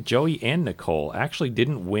 I think Joey and Nicole actually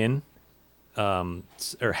didn't win,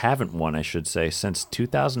 or haven't won, I should say, since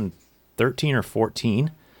 2013 or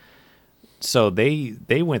 14. So they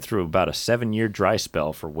went through about a 7-year dry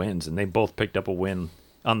spell for wins, and they both picked up a win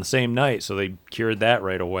on the same night, so they cured that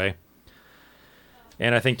right away.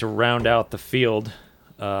 And I think to round out the field,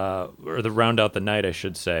 or round out the night, I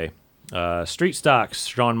should say, Street Stocks,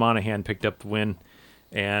 Sean Monahan picked up the win,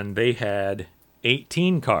 and they had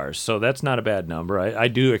 18 cars, so that's not a bad number. I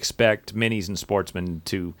do expect minis and sportsmen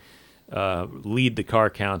to lead the car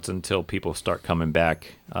counts until people start coming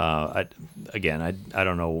back. I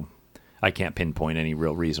don't know. I can't pinpoint any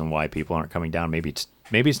real reason why people aren't coming down. Maybe it's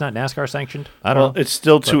not NASCAR sanctioned. I don't know. It's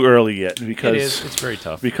still too early yet because it is. It's very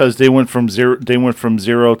tough because they went from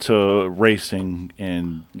zero to racing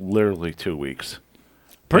in literally 2 weeks.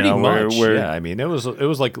 Pretty much. Yeah, I mean it was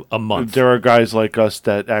like a month. There are guys like us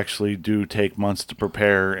that actually do take months to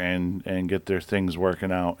prepare and get their things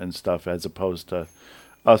working out and stuff, as opposed to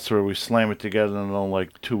us where we slam it together in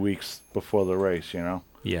like 2 weeks before the race. You know.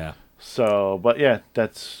 Yeah. So, but yeah,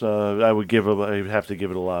 that's I would have to give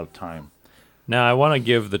it a lot of time. Now, I want to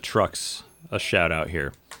give the trucks a shout out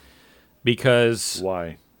here because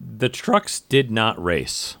why? The trucks did not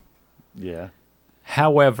race. Yeah.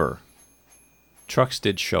 However, trucks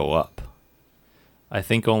did show up. I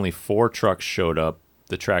think only 4 trucks showed up.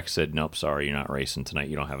 The track said, "Nope, sorry, you're not racing tonight.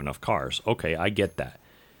 You don't have enough cars." Okay, I get that.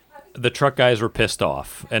 The truck guys were pissed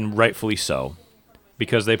off, and rightfully so,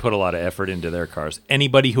 because they put a lot of effort into their cars.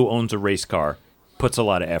 Anybody who owns a race car puts a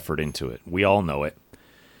lot of effort into it. We all know it.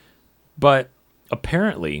 But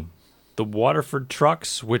apparently, the Waterford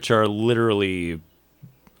trucks, which are literally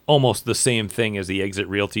almost the same thing as the Exit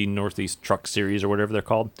Realty Northeast Truck Series or whatever they're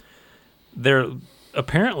called,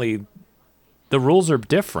 apparently the rules are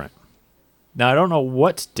different. Now, I don't know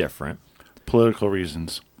what's different. Political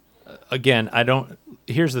reasons. Again,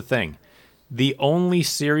 here's the thing. The only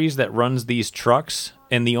series that runs these trucks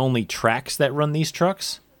and the only tracks that run these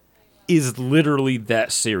trucks is literally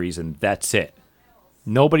that series, and that's it.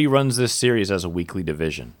 Nobody runs this series as a weekly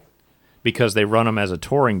division because they run them as a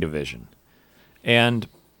touring division. And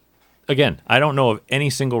again, I don't know of any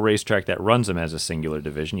single racetrack that runs them as a singular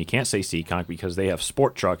division. You can't say Seekonk because they have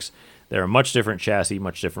sport trucks. They're a much different chassis,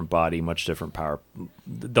 much different body, much different power.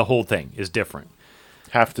 The whole thing is different.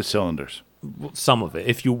 Half the cylinders. Some of it,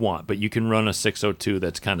 if you want, but you can run a 602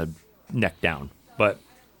 that's kind of neck down. But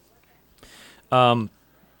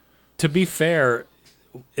to be fair,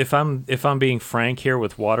 if I'm being frank here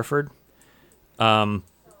with Waterford,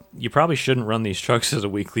 you probably shouldn't run these trucks as a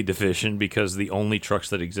weekly division because the only trucks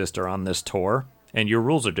that exist are on this tour, and your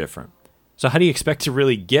rules are different. So how do you expect to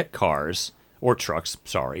really get cars or trucks?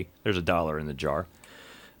 Sorry, there's $1 in the jar.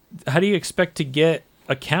 How do you expect to get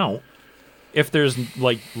a count if there's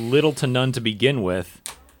like little to none to begin with,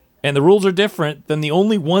 and the rules are different than the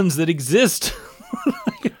only ones that exist?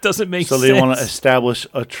 It doesn't make sense. So they want to establish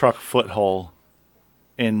a truck foothold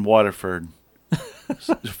in Waterford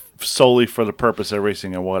solely for the purpose of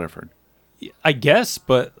racing at Waterford. I guess,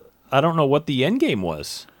 but I don't know what the end game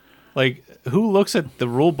was. Like, who looks at the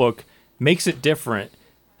rule book, makes it different?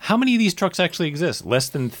 How many of these trucks actually exist? Less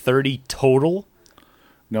than 30 total?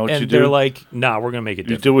 Know what And you do? they're like, nah, we're going to make it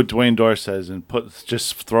You different. do what Dwayne Dorr says and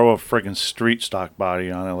just throw a friggin' street stock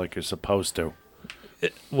body on it like you're supposed to.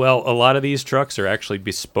 Well, a lot of these trucks are actually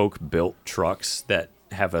bespoke built trucks that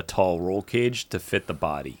have a tall roll cage to fit the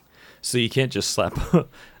body. So you can't just slap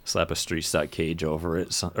a street stock cage over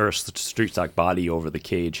it, or a street stock body over the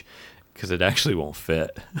cage, because it actually won't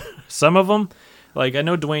fit. Some of them, like I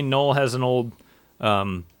know Dwayne Knoll has an old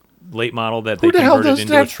late model that Who they the hell converted does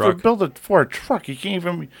into a that truck. build it for a truck? You can't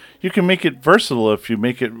even. You can make it versatile if you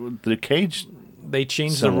make it the cage. They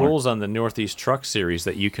changed Similar. the rules on the Northeast Truck Series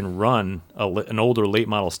that you can run an older late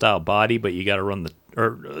model style body, but you got to run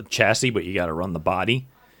the chassis, but you got to run the body.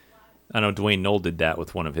 I know Dwayne Knoll did that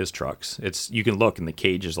with one of his trucks. You can look and the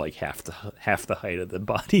cage is like half the height of the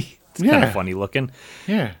body. It's kind Yeah. of funny looking.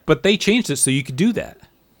 Yeah. But they changed it so you could do that.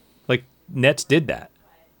 Like Nets did that.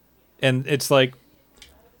 And it's like,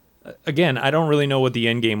 again, I don't really know what the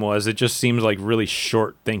end game was. It just seems like really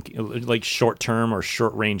short term or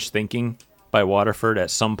short range thinking by Waterford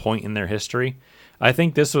at some point in their history. I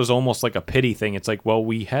think this was almost like a pity thing. It's like, well,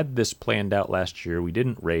 we had this planned out last year. We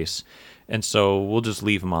didn't race. And so we'll just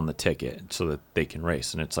leave them on the ticket so that they can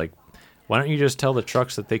race. And it's like, why don't you just tell the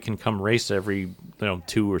trucks that they can come race every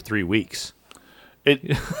 2 or 3 weeks?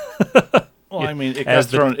 It. Well, I mean, it got As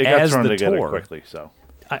the- thrown. It got as thrown the together tour. quickly. So.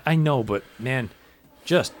 I know, but man,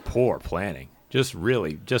 just poor planning. Just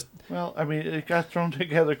really, just. Well, I mean, it got thrown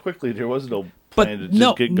together quickly. There was no But plan to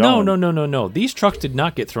just get no, going. no. These trucks did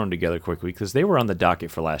not get thrown together quickly because they were on the docket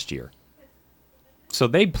for last year. So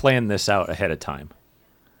they planned this out ahead of time.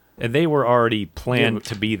 And they were already planned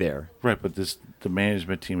to be there. Right, but the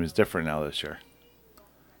management team is different now this year.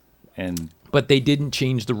 And But they didn't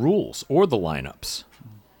change the rules or the lineups.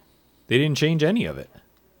 They didn't change any of it.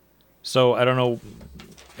 So I don't know.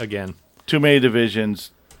 Again, too many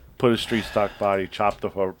divisions, put a street stock body, chop the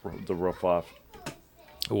roof off.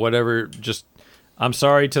 whatever, just I'm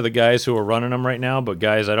sorry to the guys who are running them right now, but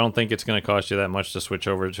guys, I don't think it's going to cost you that much to switch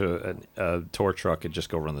over to a tour truck and just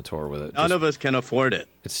go run the tour with it. None of us can afford it.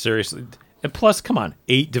 It's seriously, and plus, come on,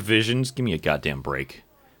 8 divisions. Give me a goddamn break.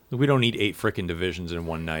 We don't need 8 frickin' divisions in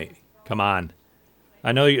one night. Come on.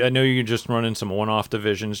 I know you're just running some one-off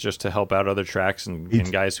divisions just to help out other tracks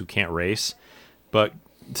and guys who can't race, but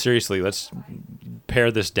seriously, let's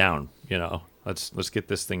pare this down. Let's get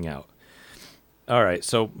this thing out. All right,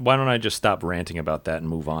 so why don't I just stop ranting about that and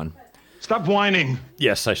move on? Stop whining.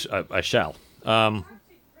 Yes, I shall.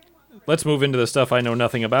 Let's move into the stuff I know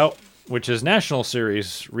nothing about, which is National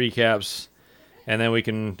Series recaps, and then we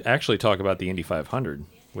can actually talk about the Indy 500,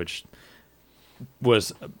 which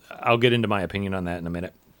was, I'll get into my opinion on that in a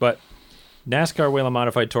minute. But NASCAR Whelen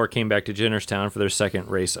Modified Tour came back to Jennerstown for their second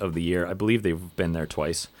race of the year. I believe they've been there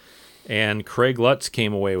twice. And Craig Lutz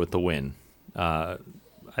came away with the win.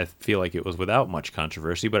 I feel like it was without much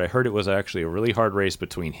controversy, but I heard it was actually a really hard race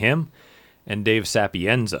between him and Dave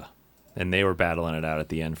Sapienza, and they were battling it out at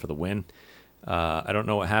the end for the win. I don't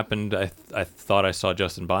know what happened. I thought I saw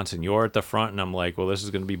Justin Bonsignore at the front, and I'm like, well, this is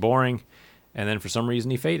going to be boring. And then for some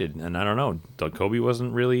reason he faded, and I don't know. Doug Coby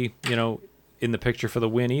wasn't really, in the picture for the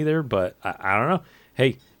win either, but I don't know.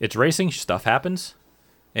 Hey, it's racing. Stuff happens.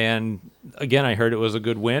 And again, I heard it was a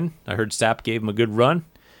good win. I heard Sap gave him a good run.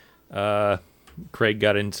 Craig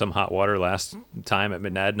got in some hot water last time at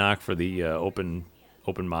Monadnock for the open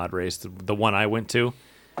mod race, the one I went to,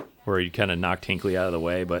 where he kind of knocked Hinckley out of the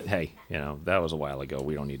way. But hey, that was a while ago.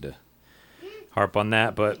 We don't need to harp on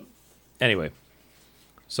that. But anyway,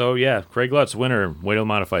 so yeah, Craig Lutz, winner, Whelen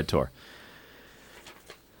Modified Tour.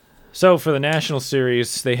 So for the National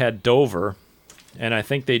Series, they had Dover, and I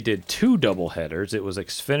think they did 2 doubleheaders. It was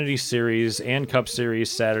Xfinity Series and Cup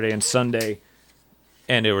Series Saturday and Sunday,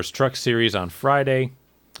 and it was Truck Series on Friday.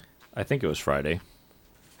 I think it was Friday.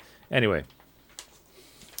 Anyway,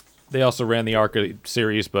 they also ran the ARCA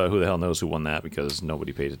Series, but who the hell knows who won that because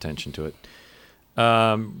nobody pays attention to it.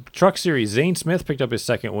 Truck Series, Zane Smith picked up his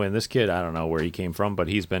second win. This kid, I don't know where he came from, but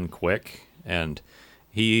he's been quick, and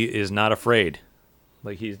he is not afraid.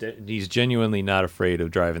 Like, he's genuinely not afraid of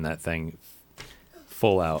driving that thing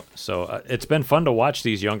full out. So it's been fun to watch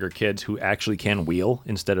these younger kids who actually can wheel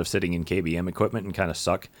instead of sitting in KBM equipment and kind of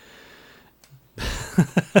suck.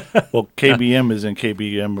 Well, KBM is in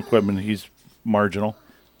KBM equipment. He's marginal.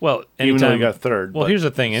 Well, Even though anytime, he got third. Well, but here's the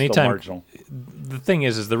thing. still Anytime, marginal. the thing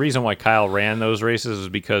is the reason why Kyle ran those races is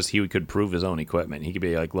because he could prove his own equipment. He could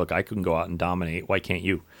be like, look, I can go out and dominate. Why can't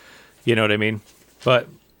you? You know what I mean? But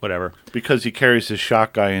whatever. Because he carries his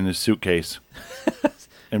shot guy in his suitcase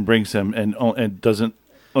and brings him and doesn't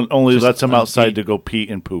only Just lets him outside to go pee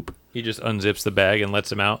and poop. He just unzips the bag and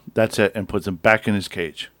lets him out. That's it, and puts him back in his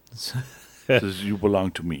cage. Says, you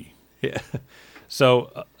belong to me. Yeah.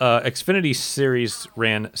 So Xfinity Series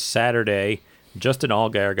ran Saturday. Justin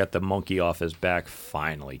Allgaier got the monkey off his back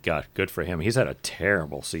finally. God, good for him. He's had a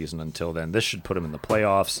terrible season until then. This should put him in the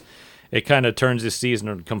playoffs. It kind of turns his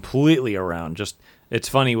season completely around. Just it's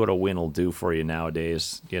funny what a win will do for you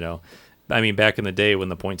nowadays. You know, I mean, back in the day when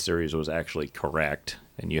the point series was actually correct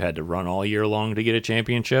and you had to run all year long to get a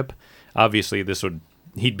championship, obviously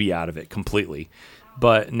he'd be out of it completely.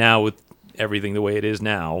 But now with everything the way it is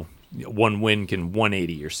now, one win can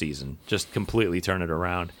 180 your season, just completely turn it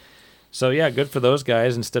around. So yeah, good for those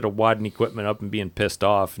guys. Instead of wadding equipment up and being pissed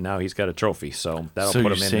off, now he's got a trophy, so that'll So put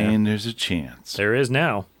you're him in saying there. there's a chance. There is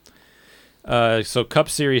now. So Cup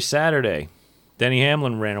Series Saturday, Denny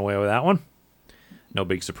Hamlin ran away with that one. No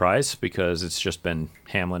big surprise because it's just been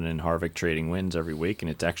Hamlin and Harvick trading wins every week, and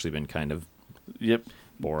it's actually been kind of Yep.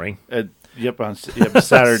 boring.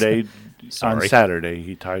 Saturday. On Sorry. Saturday,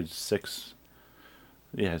 he tied 6.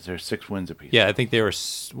 Yeah, there's 6 wins apiece. Yeah, I think they were.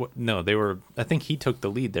 They were. I think he took the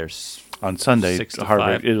lead there. On Sunday,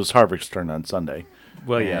 6-5. it was Harvick's turn on Sunday.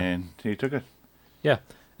 Well, yeah. And he took it. Yeah.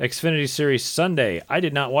 Xfinity Series Sunday. I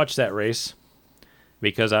did not watch that race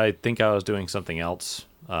because I think I was doing something else.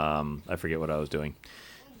 I forget what I was doing.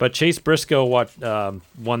 But Chase Briscoe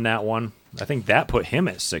won that one. I think that put him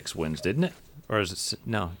at 6 wins, didn't it? Or is it?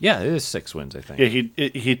 No. Yeah, it is 6 wins, I think. Yeah,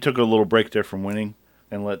 he took a little break there from winning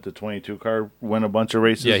and let the 22 car win a bunch of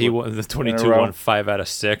races. Yeah, he won. The 22 won 5 out of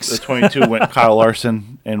 6. The 22 went Kyle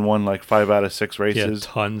Larson and won like 5 out of 6 Yeah, races.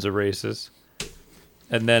 tons of races.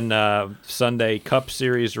 And then Sunday Cup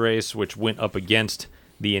Series race, which went up against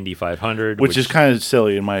the Indy 500, Which is kind of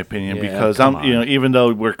silly in my opinion Yeah, because come on. even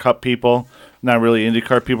though we're Cup people, not really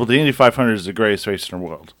IndyCar people, the Indy 500 is the greatest race in the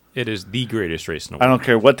world. it is the greatest race in the I world. don't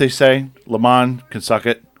care what they say. Le Mans can suck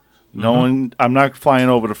it. No one. I'm not flying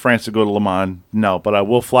over to France to go to Le Mans. No, but I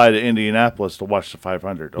will fly to Indianapolis to watch the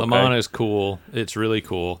 500. Okay? Le Mans is cool. It's really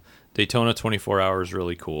cool. Daytona 24 Hours is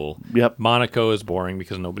really cool. Yep. Monaco is boring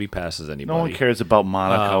because nobody passes anybody. No one cares about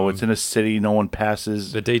Monaco. It's in a city. No one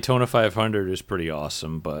passes. The Daytona 500 is pretty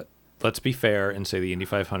awesome, but let's be fair and say the Indy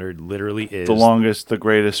 500 literally is The longest, the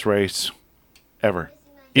greatest race ever.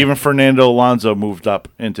 Even Fernando Alonso moved up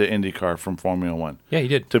into IndyCar from Formula One Yeah, he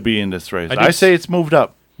did. to be in this race. I I did say it's moved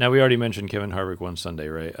up. Now, we already mentioned Kevin Harvick won Sunday,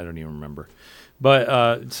 right? I don't even remember.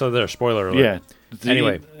 But, so there, spoiler alert. Yeah.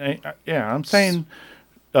 Anyway. I'm saying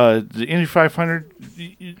the Indy 500,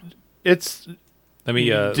 it's Let me,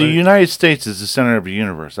 the United States is the center of the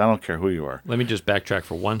universe. I don't care who you are. let me just backtrack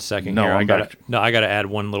for 1 second No, here. I'm I gotta add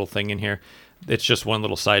one little thing in here. It's just one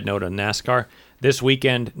little side note on NASCAR. This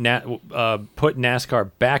weekend put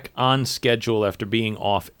NASCAR back on schedule after being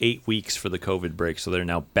off 8 weeks for the COVID break, so they're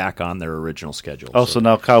now back on their original schedule. Also,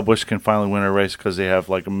 now Kyle Busch can finally win a race because they have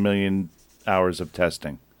like 1 million hours of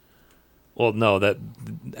testing. Well, no, that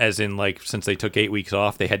as in like since they took 8 weeks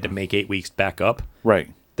off, they had to make 8 weeks back up. Right.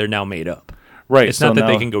 They're now made up. Right. It's so not that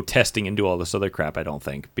they now- can go testing and do all this other crap, I don't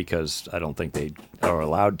think, because I don't think they are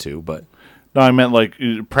allowed to, but No, I meant like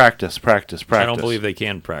practice. I don't believe they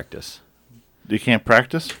can practice. You can't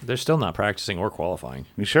practice? They're still not practicing or qualifying.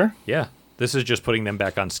 You sure? Yeah. This is just putting them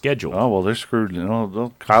back on schedule. Oh, well, they're screwed.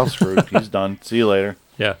 Kyle's screwed. He's done. See you later.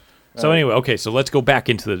 Yeah. So anyway, okay, so let's go back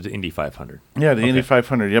into the Indy 500. Yeah, the Indy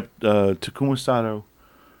 500. Yep. Takuma Sato.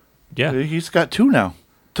 Yeah. He's got 2 now.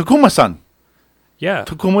 Takuma-san. Yeah.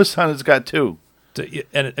 Takuma-san has got 2.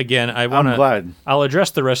 And again, I'm glad. I'll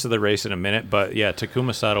address the rest of the race in a minute, but yeah,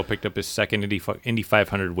 Takuma Sato picked up his second Indy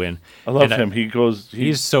 500 win. I love And him. He's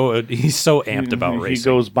He's so amped about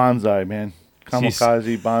racing. He goes bonsai, man.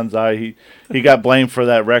 Kamikaze Bonsai. He got blamed for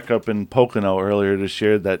that wreck up in Pocono earlier this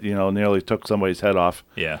year that nearly took somebody's head off.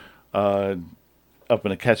 Yeah. Up in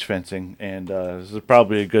the catch fencing, and this is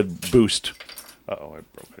probably a good boost. Uh-oh, I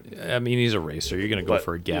broke it. I mean, he's a racer. You're going to go But,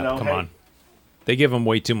 for a gap. Come hey. on. They give him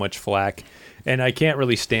way too much flack. And I can't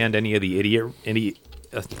really stand any of the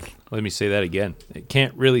let me say that again. I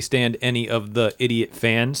can't really stand any of the idiot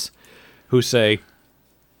fans who say,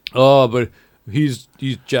 oh, but he's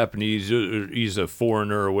Japanese, he's a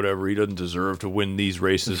foreigner or whatever, he doesn't deserve to win these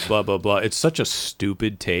races, blah, blah, blah. It's such a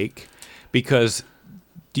stupid take because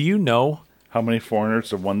do you know... How many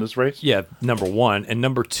foreigners have won this race? Yeah, number one. And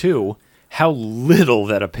number two, how little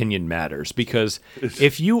that opinion matters. Because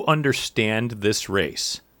if you understand this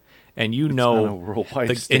race and you know on a worldwide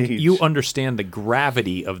and stage. you understand the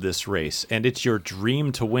gravity of this race and it's your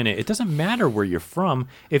dream to win it, it doesn't matter where you're from.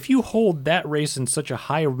 If you hold that race in such a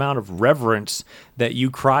high amount of reverence that you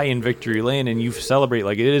cry in victory lane and you celebrate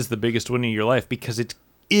like it is the biggest win of your life because it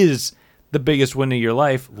is the biggest win of your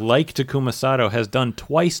life, like Takuma Sato has done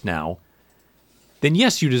twice now, then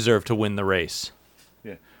yes, you deserve to win the race.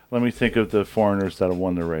 Yeah. Let me think of the foreigners that have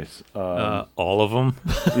won the race. All of them.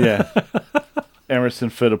 Yeah. Emerson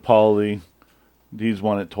Fittipaldi, he's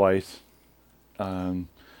won it twice. Helio,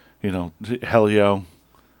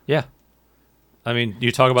 Yeah. I mean,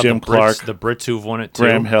 you talk about Jim the Clark, Brits who've won it too.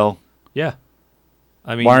 Graham Hill. Yeah.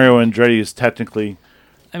 I mean, Mario Andretti is technically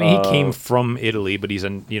he came from Italy, but he's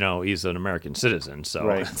an American citizen, so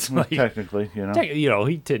right. it's like, Technically,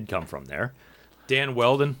 he did come from there. Dan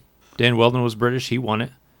Weldon was British. He won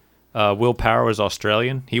it. Will Power was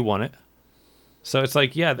Australian. He won it. So it's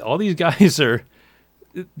like, yeah, all these guys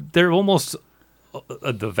they're almost,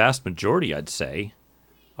 the vast majority, I'd say,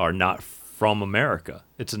 are not from America.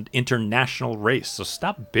 It's an international race. So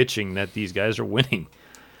stop bitching that these guys are winning.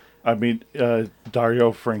 I mean,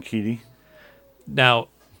 Dario Franchitti, Now,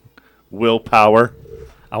 Will Power,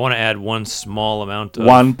 I want to add one small amount of...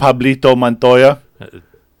 Juan Pablito Montoya.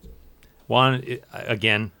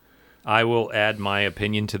 Again, I will add my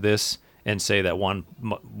opinion to this and say that Juan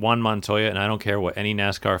Montoya, and I don't care what any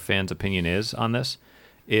NASCAR fan's opinion is on this,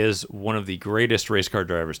 is one of the greatest race car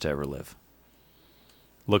drivers to ever live.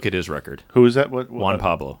 Look at his record. Who is that? What? Juan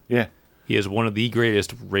Pablo. Yeah. He is one of the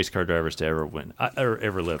greatest race car drivers to ever win, or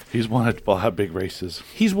ever live. He's won a lot of big races.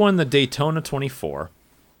 He's won the Daytona 24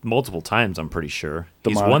 multiple times, I'm pretty sure.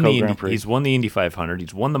 The He's Monaco won the Grand Prix. He's won the Indy 500.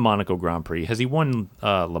 He's won the Monaco Grand Prix. Has he won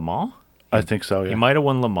Le Mans? I think so, yeah. He might have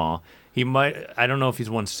won Le Mans. He might. I don't know if he's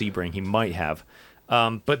won Sebring. He might have.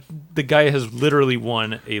 But the guy has literally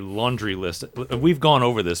won a laundry list. We've gone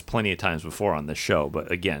over this plenty of times before on this show,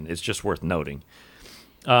 but again, it's just worth noting.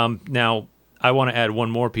 Now, I want to add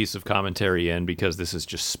one more piece of commentary in because this is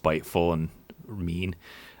just spiteful and mean.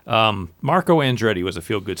 Marco Andretti was a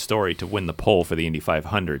feel-good story to win the pole for the Indy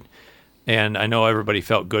 500, and I know everybody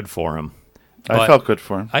felt good for him. I felt good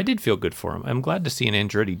for him. I did feel good for him. I'm glad to see an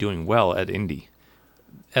Andretti doing well at Indy,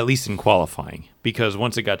 at least in qualifying, because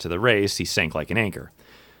once it got to the race, he sank like an anchor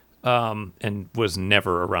and was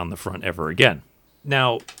never around the front ever again.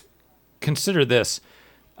 Now, consider this.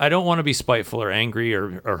 I don't want to be spiteful or angry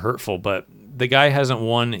or hurtful, but the guy hasn't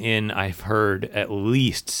won in, I've heard, at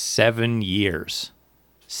least 7 years.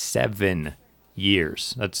 7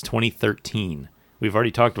 years. That's 2013. We've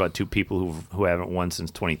already talked about two people who haven't won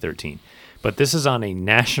since 2013. But this is on a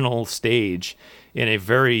national stage in a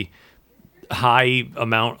very high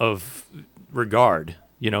amount of regard,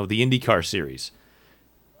 the IndyCar series.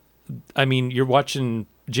 I mean, you're watching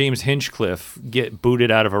James Hinchcliffe get booted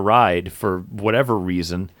out of a ride for whatever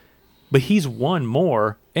reason, but he's won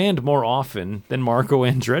more and more often than Marco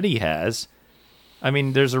Andretti has. I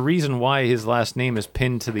mean, there's a reason why his last name is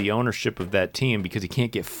pinned to the ownership of that team, because he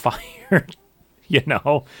can't get fired,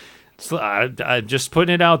 So I'm just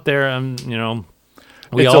putting it out there.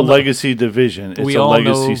 It's a legacy division. It's a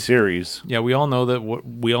legacy series. Yeah, we all know that.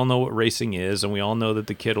 We all know what racing is, and we all know that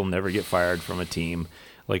the kid will never get fired from a team.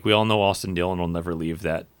 Like, we all know Austin Dillon will never leave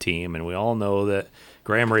that team, and we all know that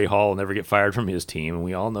Graham Ray Hall will never get fired from his team, and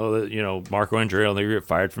we all know that Marco Andretti will never get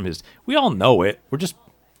fired from his. We all know it. We're just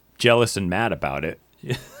jealous and mad about it.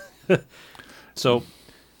 So,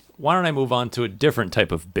 why don't I move on to a different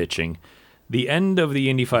type of bitching? The end of the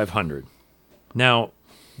Indy 500. Now,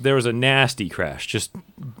 there was a nasty crash. It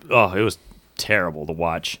was terrible to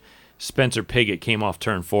watch. Spencer Pigot came off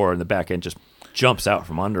turn 4, and the back end just jumps out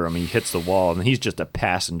from under him. He hits the wall, and he's just a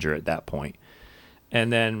passenger at that point.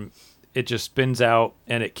 And then it just spins out,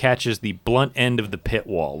 and it catches the blunt end of the pit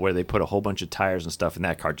wall where they put a whole bunch of tires and stuff, and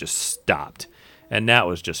that car just stopped. And that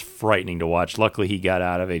was just frightening to watch. Luckily, he got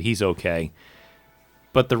out of it. He's okay.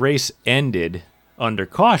 But the race ended under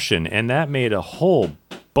caution, and that made a whole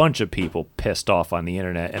bunch of people pissed off on the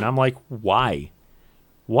internet. And I'm like, why?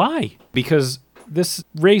 Why? Because this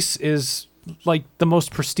race is like the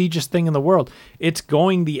most prestigious thing in the world. It's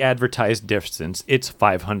going the advertised distance. It's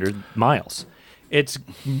 500 miles.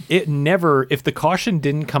 It never, if the caution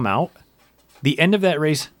didn't come out, the end of that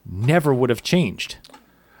race never would have changed.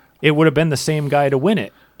 It would have been the same guy to win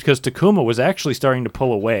it, because Takuma was actually starting to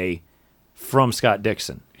pull away from Scott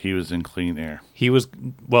Dixon. He was in clean air.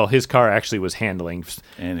 His car actually was handling.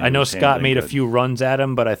 And I know Scott made a good. few runs at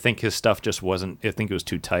him, but I think his stuff just wasn't, I think it was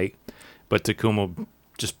too tight. But Takuma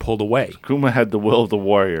just pulled away. Takuma had the will of the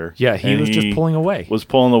warrior. Yeah, he was just pulling away. Was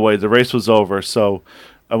pulling away. The race was over. So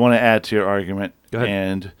I want to add to your argument. Go ahead.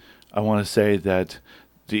 And I want to say that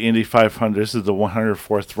the Indy 500, this is the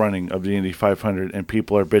 104th running of the Indy 500, and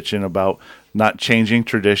people are bitching about not changing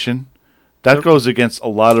tradition. That goes against a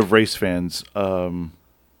lot of race fans.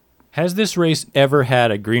 Has this race ever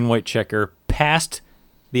had a green-white checker past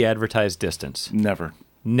the advertised distance? Never.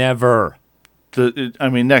 Never.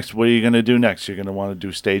 Next, what are you going to do next? You're going to want to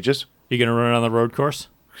do stages? You going to run it on the road course?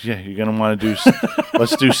 Yeah, you're going to want to do,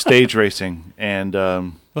 let's do stage racing. And,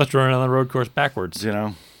 Let's run it on the road course backwards.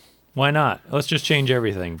 Why not? Let's just change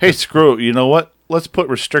everything. Hey, screw it. You know what? Let's put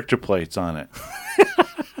restrictor plates on it.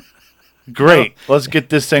 Great. Let's get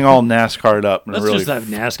this thing all NASCAR'd up. And Let's really just have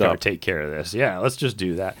NASCAR up. take care of this. Yeah, let's just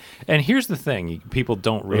do that. And here's the thing people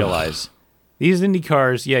don't realize. These Indy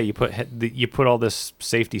cars, yeah, you put all this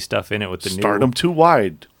safety stuff in it with the Start them too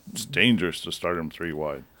wide. It's dangerous to start them 3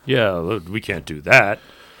 wide. Yeah, look, we can't do that.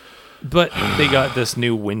 But they got this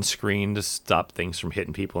new windscreen to stop things from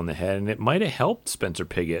hitting people in the head, and it might have helped Spencer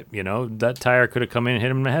Pigot. That tire could have come in and hit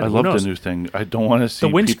him in the head. I Who love knows? the new thing. I don't want to see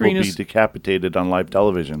people windscreen be decapitated on live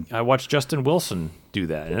television. I watched Justin Wilson do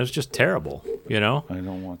that, and it was just terrible. I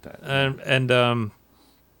don't want that.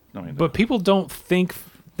 But people don't think.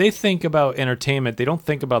 They think about entertainment. They don't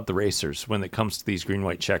think about the racers when it comes to these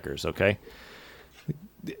green-white checkers, okay?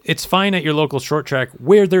 It's fine at your local short track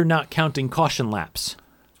where they're not counting caution laps.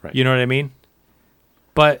 Right. You know what I mean?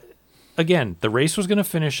 But, again, the race was going to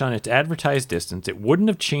finish on its advertised distance. It wouldn't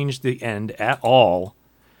have changed the end at all.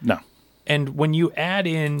 No. And when you add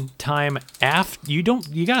in time after, you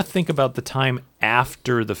got to think about the time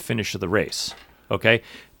after the finish of the race, okay?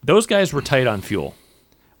 Those guys were tight on fuel.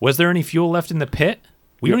 Was there any fuel left in the pit?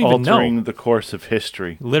 We don't even know. Altering the course of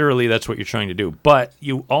history. Literally, that's what you're trying to do. But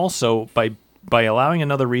you also, by allowing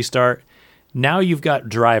another restart, now you've got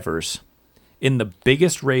drivers in the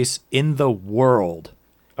biggest race in the world,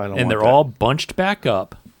 and they're all bunched back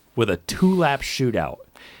up with a 2-lap shootout,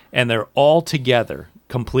 and they're all together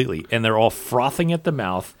completely, and they're all frothing at the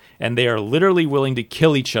mouth, and they are literally willing to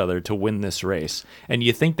kill each other to win this race. And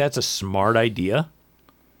you think that's a smart idea?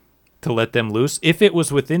 To let them loose? If it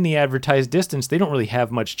was within the advertised distance, they don't really have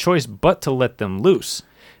much choice but to let them loose.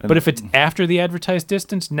 But if it's after the advertised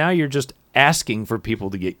distance, now you're just asking for people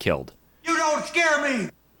to get killed. You don't scare me!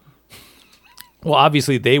 Well,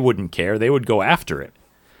 obviously they wouldn't care. They would go after it.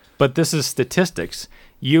 But this is statistics.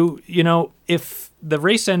 You know, if the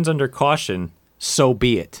race ends under caution, so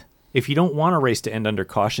be it. If you don't want a race to end under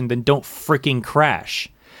caution, then don't freaking crash.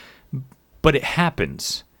 But it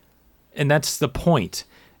happens. And that's the point.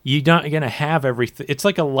 You're not going to have everything. It's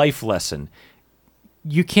like a life lesson.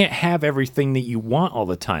 You can't have everything that you want all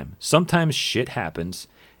the time. Sometimes shit happens,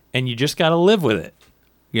 and you just got to live with it.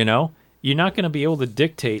 You're not going to be able to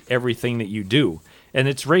dictate everything that you do. And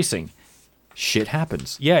it's racing. Shit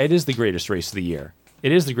happens. Yeah, it is the greatest race of the year.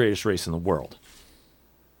 It is the greatest race in the world.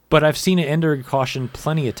 But I've seen it end under caution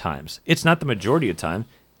plenty of times. It's not the majority of time,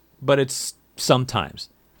 but it's sometimes.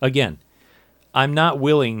 Again, I'm not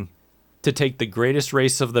willing to take the greatest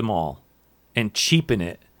race of them all and cheapen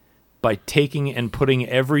it by taking and putting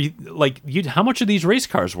how much are these race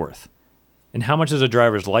cars worth? And how much is a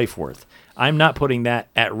driver's life worth? I'm not putting that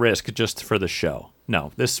at risk just for the show.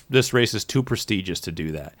 No, this race is too prestigious to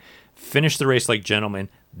do that. Finish the race like gentlemen.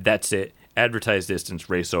 That's it. Advertised distance,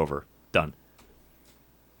 race over. Done.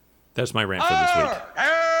 That's my rant for this week.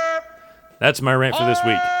 That's my rant for this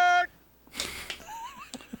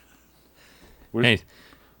week.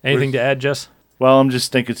 Anything to add, Jess? Well, I'm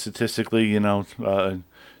just thinking statistically,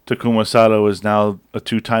 Takuma Sato is now a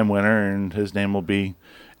 2-time winner, and his name will be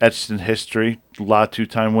etched in history. A lot of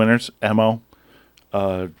 2-time winners. Emo,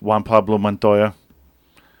 Juan Pablo Montoya,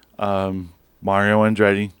 Mario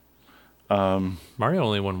Andretti. Mario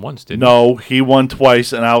only won once, didn't he? No, he won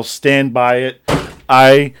twice, and I'll stand by it.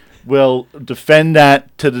 I will defend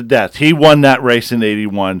that to the death. He won that race in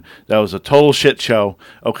 81. That was a total shit show.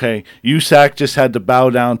 Okay, USAC just had to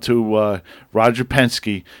bow down to Roger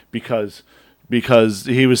Penske because because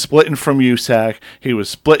he was splitting from USAC. He was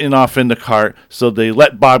splitting off in the cart, so they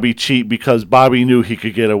let Bobby cheat because Bobby knew he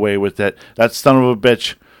could get away with it. That son of a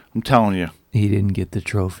bitch, I'm telling you. He didn't get the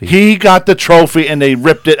trophy. He got the trophy, and they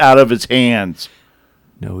ripped it out of his hands.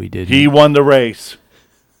 No, he didn't. He won the race.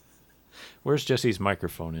 Where's Jesse's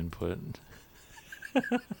microphone input?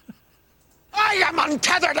 I am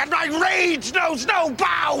untethered and my rage knows no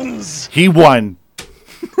bounds! He won.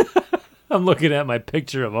 I'm looking at my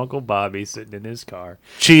picture of Uncle Bobby sitting in his car.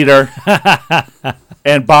 Cheater.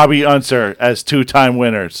 And Bobby Unser as 2-time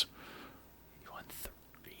winners. He won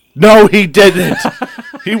 3. No, he didn't.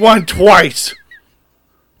 He won twice.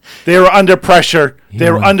 They were under pressure. They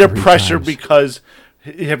were won under 3 pressure times. because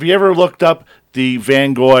have you ever looked up the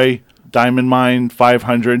Van Gogh Diamond Mine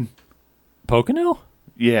 500? Pocono?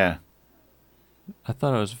 Yeah. I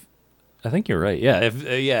thought it was. I think you're right. Yeah,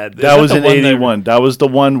 That was in 81. That was the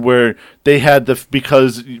one where they had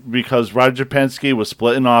because Roger Penske was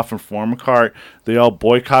splitting off and form a cart. They all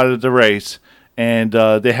boycotted the race, and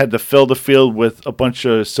they had to fill the field with a bunch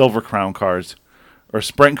of Silver Crown cars or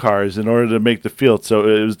sprint cars in order to make the field. So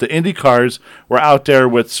it was the Indy cars were out there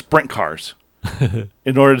with sprint cars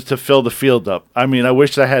in order to fill the field up. I mean, I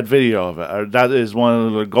wish I had video of it. That is one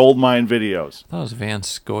of the gold mine videos. That was Van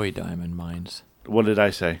Scoy Diamond Mines. What did I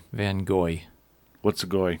say? Van Gogh. What's a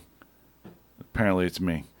goy? Apparently it's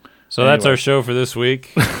me. So that's our show for this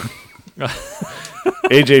week.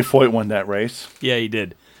 AJ Foyt won that race. Yeah, he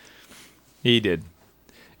did. He did.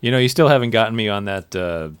 You know, you still haven't gotten me on that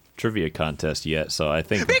trivia contest yet, so I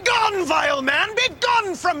think... Begone, vile man!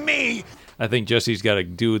 Begone from me! I think Jesse's got to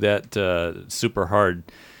do that super hard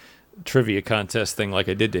trivia contest thing like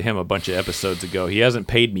I did to him a bunch of episodes ago. He hasn't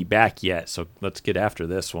paid me back yet, so let's get after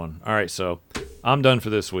this one. All right, so I'm done for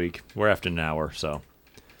this week. We're after an hour, so...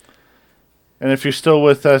 And if you're still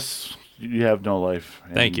with us, you have no life.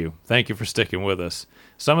 And Thank you. Thank you for sticking with us.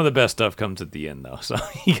 Some of the best stuff comes at the end, though, so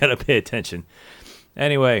you got to pay attention.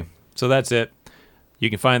 Anyway, so that's it. You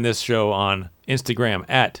can find this show on Instagram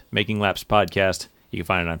at Making Laps Podcast. You can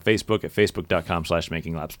find it on Facebook at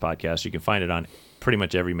facebook.com/makinglapspodcast. You can find it on pretty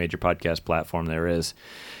much every major podcast platform there is.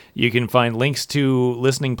 You can find links to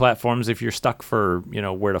listening platforms if you're stuck for,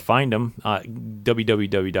 where to find them.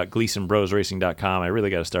 www.gleasonbrosracing.com. I really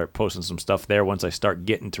got to start posting some stuff there once I start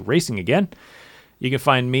getting to racing again. You can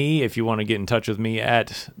find me if you want to get in touch with me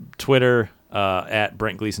at Twitter at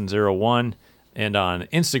Brent Gleason01 and on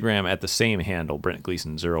Instagram at the same handle, Brent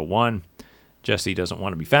Gleason01. Jesse doesn't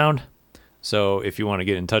want to be found. So if you want to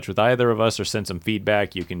get in touch with either of us or send some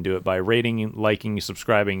feedback, you can do it by rating, liking,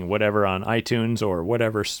 subscribing, whatever on iTunes or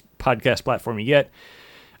whatever podcast platform you get.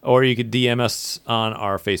 Or you could DM us on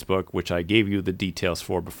our Facebook, which I gave you the details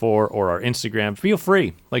for before, or our Instagram. Feel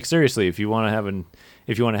free. Like seriously, if you want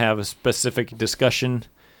to have a specific discussion,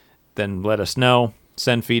 then let us know.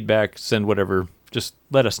 Send feedback, send whatever. Just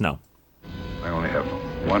let us know. I only have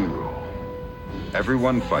one rule.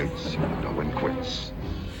 Everyone fights, no one quits.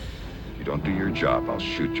 If you don't do your job, I'll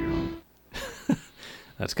shoot you.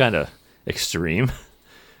 That's kind of extreme.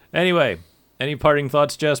 Anyway, any parting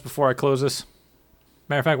thoughts, Jess, before I close this?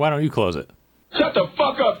 Matter of fact, why don't you close it? Shut the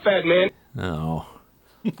fuck up, fat man. No.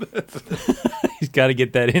 He's got to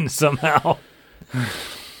get that in somehow.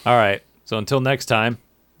 All right. So until next time.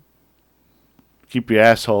 Keep your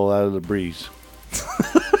asshole out of the breeze.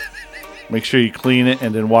 Make sure you clean it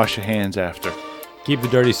and then wash your hands after. Keep the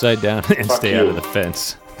dirty side down and Fuck stay you. out of the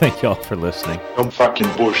fence. Thank you all for listening. Don't fucking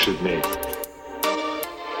bullshit me.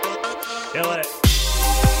 Kill it.